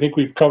tips, and I think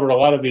we've covered a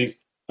lot of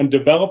these, on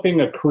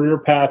developing a career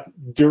path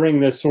during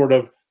this sort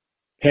of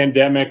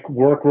pandemic,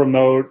 work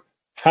remote.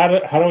 How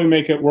do we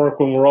make it work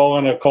when we're all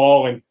on a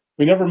call and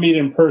we never meet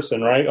in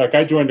person, right? Like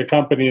I joined a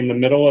company in the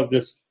middle of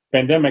this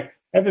pandemic.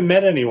 I haven't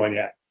met anyone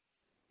yet.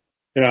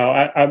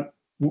 I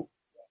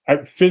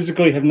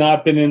physically have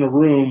not been in a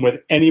room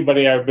with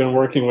anybody I've been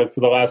working with for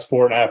the last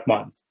 4.5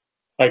 months.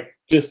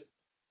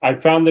 I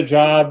found the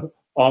job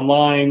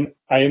online.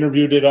 I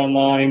interviewed it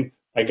online.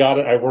 I got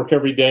it. I work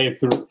every day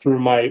through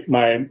my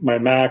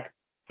Mac.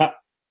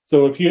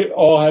 So if you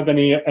all have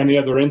any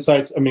other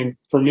insights, I mean,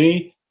 for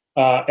me,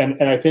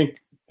 and I think,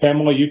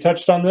 Pamela, you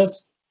touched on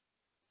this,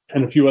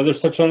 and a few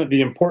others touched on it,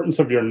 the importance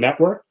of your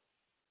network.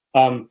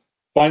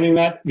 finding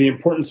that, the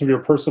importance of your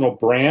personal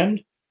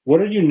brand. What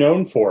are you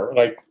known for?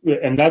 Like,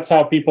 and that's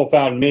how people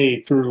found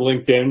me, through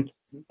LinkedIn,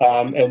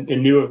 and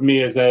knew of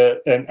me as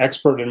an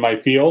expert in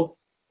my field.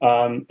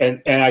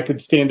 And I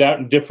could stand out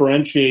and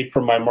differentiate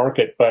from my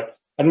market. But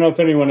I don't know if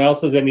anyone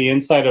else has any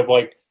insight of,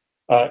 like,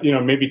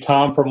 maybe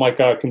Tom, from like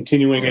a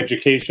continuing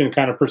education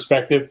kind of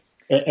perspective.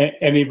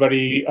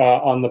 Anybody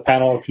on the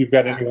panel, if you've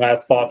got any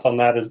last thoughts on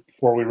that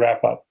before we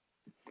wrap up?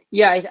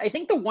 Yeah, I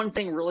think the one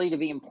thing really to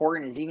be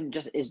important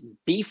is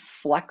be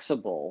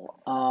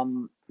flexible.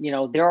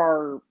 There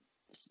are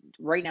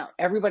right now,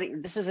 everybody,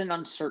 this is an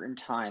uncertain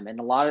time,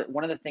 and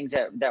one of the things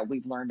that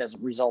we've learned as a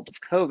result of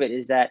COVID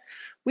is that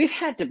we've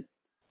had to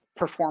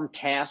perform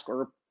tasks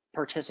or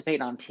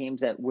participate on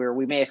teams where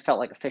we may have felt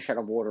like a fish out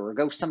of water, or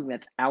go something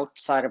that's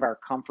outside of our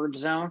comfort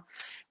zone.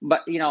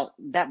 But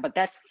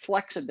that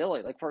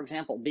flexibility, like, for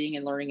example, being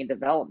in learning and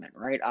development,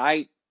 right?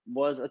 I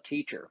was a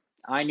teacher.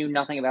 I knew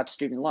nothing about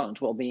student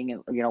loans. Well,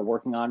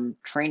 working on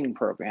training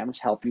programs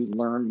help you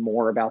learn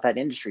more about that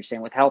industry.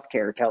 Same with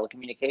healthcare,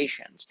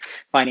 telecommunications,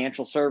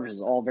 financial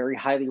services, all very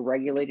highly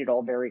regulated,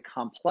 all very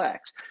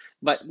complex.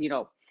 But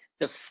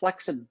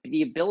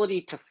the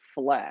ability to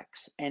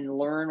flex and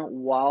learn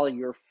while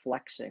you're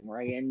flexing,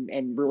 right?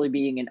 And really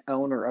being an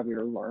owner of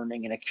your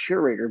learning and a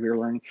curator of your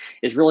learning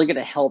is really going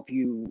to help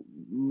you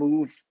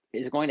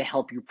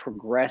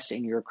progress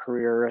in your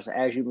career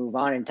as you move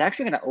on. And it's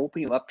actually going to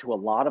open you up to a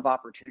lot of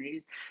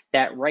opportunities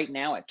that right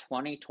now at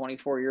 20,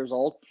 24 years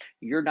old,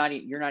 you're not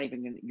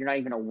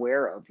even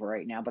aware of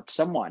right now. But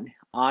someone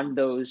on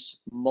those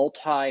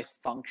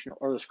multifunctional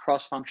or those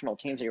cross-functional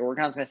teams that you're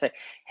working on is going to say,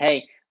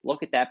 hey,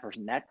 look at that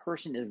person. That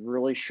person is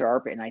really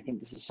sharp, and I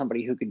think this is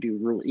somebody who could do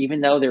really, even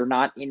though they're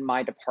not in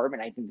my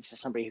department, I think this is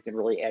somebody who can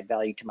really add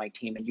value to my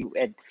team.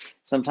 And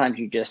sometimes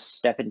you just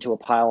step into a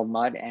pile of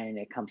mud and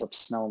it comes up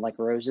smelling like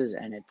roses,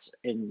 and it's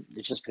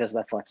just because of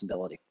that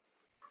flexibility.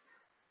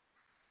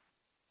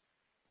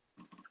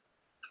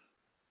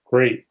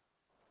 Great.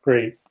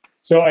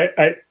 So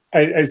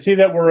I see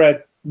that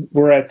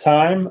we're at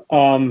time.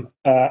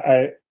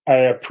 I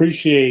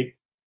appreciate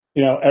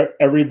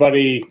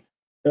everybody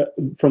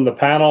from the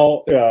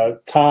panel,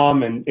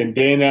 Tom and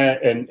Dana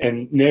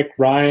and Nick,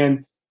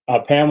 Ryan,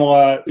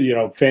 Pamela,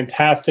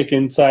 fantastic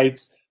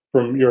insights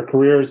from your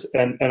careers.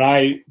 And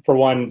I, for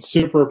one,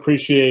 super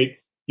appreciate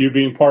you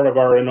being part of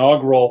our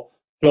inaugural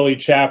Philly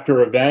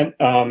chapter event.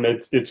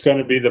 It's going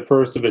to be the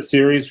first of a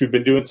series. We've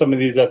been doing some of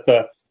these at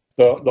the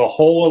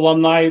whole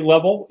alumni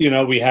level.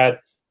 We had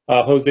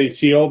Jose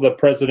Seal, the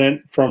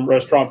president from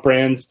Restaurant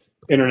Brands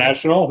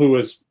International, who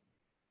was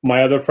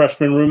my other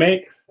freshman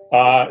roommate.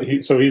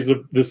 He's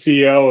the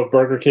CEO of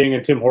Burger King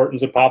and Tim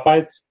Hortons and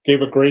Popeyes.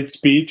 Gave a great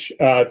speech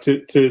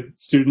to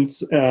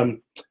students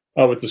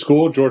with the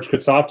school. George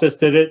Katsoptis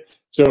did it.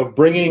 So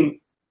bringing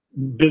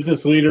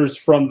business leaders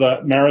from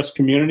the Marist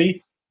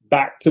community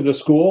back to the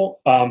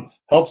school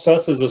helps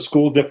us as a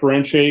school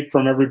differentiate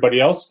from everybody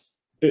else.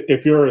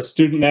 If you're a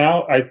student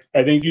now,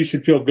 I think you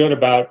should feel good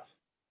about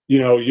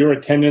your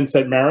attendance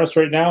at Marist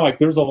right now. Like,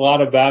 there's a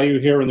lot of value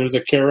here, and there's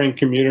a caring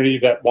community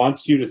that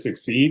wants you to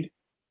succeed.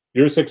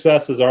 Your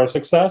success is our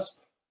success.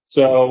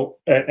 So,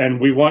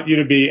 and we want you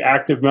to be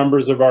active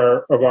members of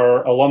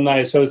our alumni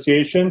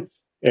association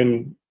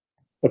in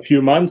a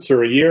few months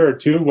or a year or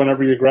two,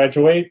 whenever you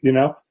graduate,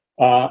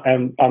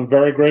 and I'm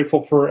very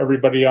grateful for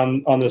everybody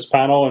on this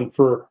panel and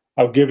for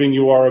how giving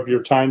you are of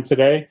your time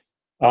today.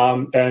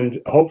 And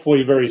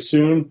hopefully very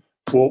soon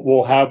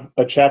we'll have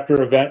a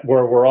chapter event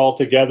where we're all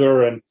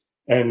together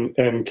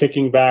and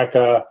kicking back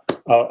a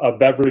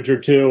beverage or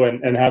two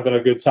and having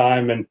a good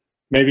time, and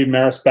maybe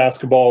Marist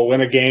basketball will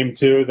win a game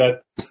too.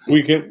 That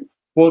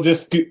we'll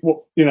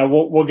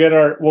get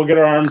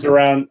our arms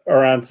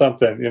around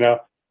something.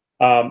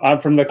 I'm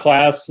from the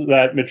class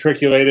that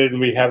matriculated, and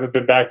we haven't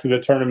been back to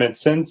the tournament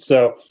since.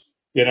 So,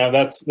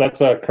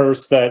 that's a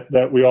curse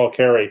that we all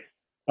carry.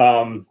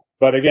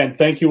 But again,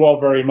 thank you all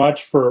very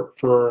much for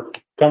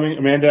coming.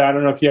 Amanda, I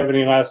don't know if you have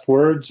any last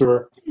words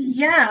or.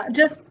 Yeah,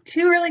 just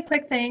two really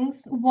quick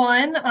things.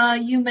 One,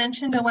 you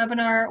mentioned a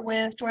webinar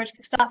with George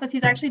Katsoptis.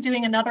 He's actually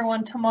doing another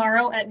one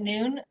tomorrow at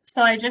noon.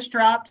 So I just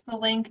dropped the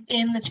link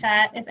in the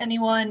chat. If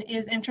anyone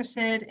is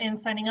interested in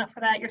signing up for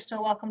that, you're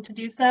still welcome to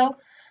do so.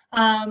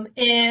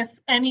 If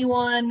any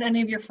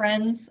of your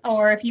friends,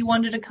 or if you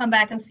wanted to come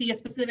back and see a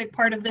specific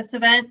part of this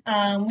event,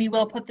 we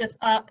will put this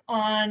up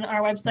on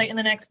our website in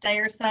the next day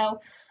or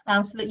so,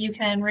 so that you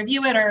can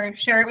review it or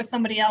share it with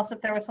somebody else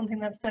if there was something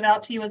that stood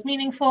out to you as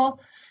meaningful.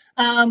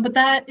 But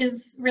that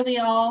is really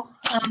all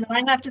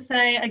I have to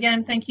say.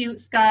 Again, thank you,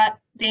 Scott,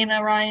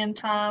 Dana, Ryan,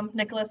 Tom,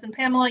 Nicholas, and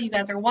Pamela. You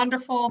guys are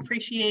wonderful.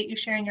 Appreciate you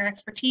sharing your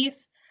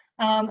expertise.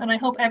 And I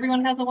hope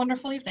everyone has a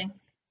wonderful evening.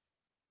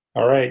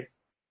 All right.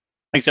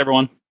 Thanks,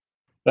 everyone.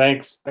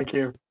 Thanks. Thank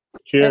you.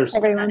 Cheers. Thanks,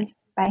 everyone.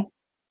 Bye.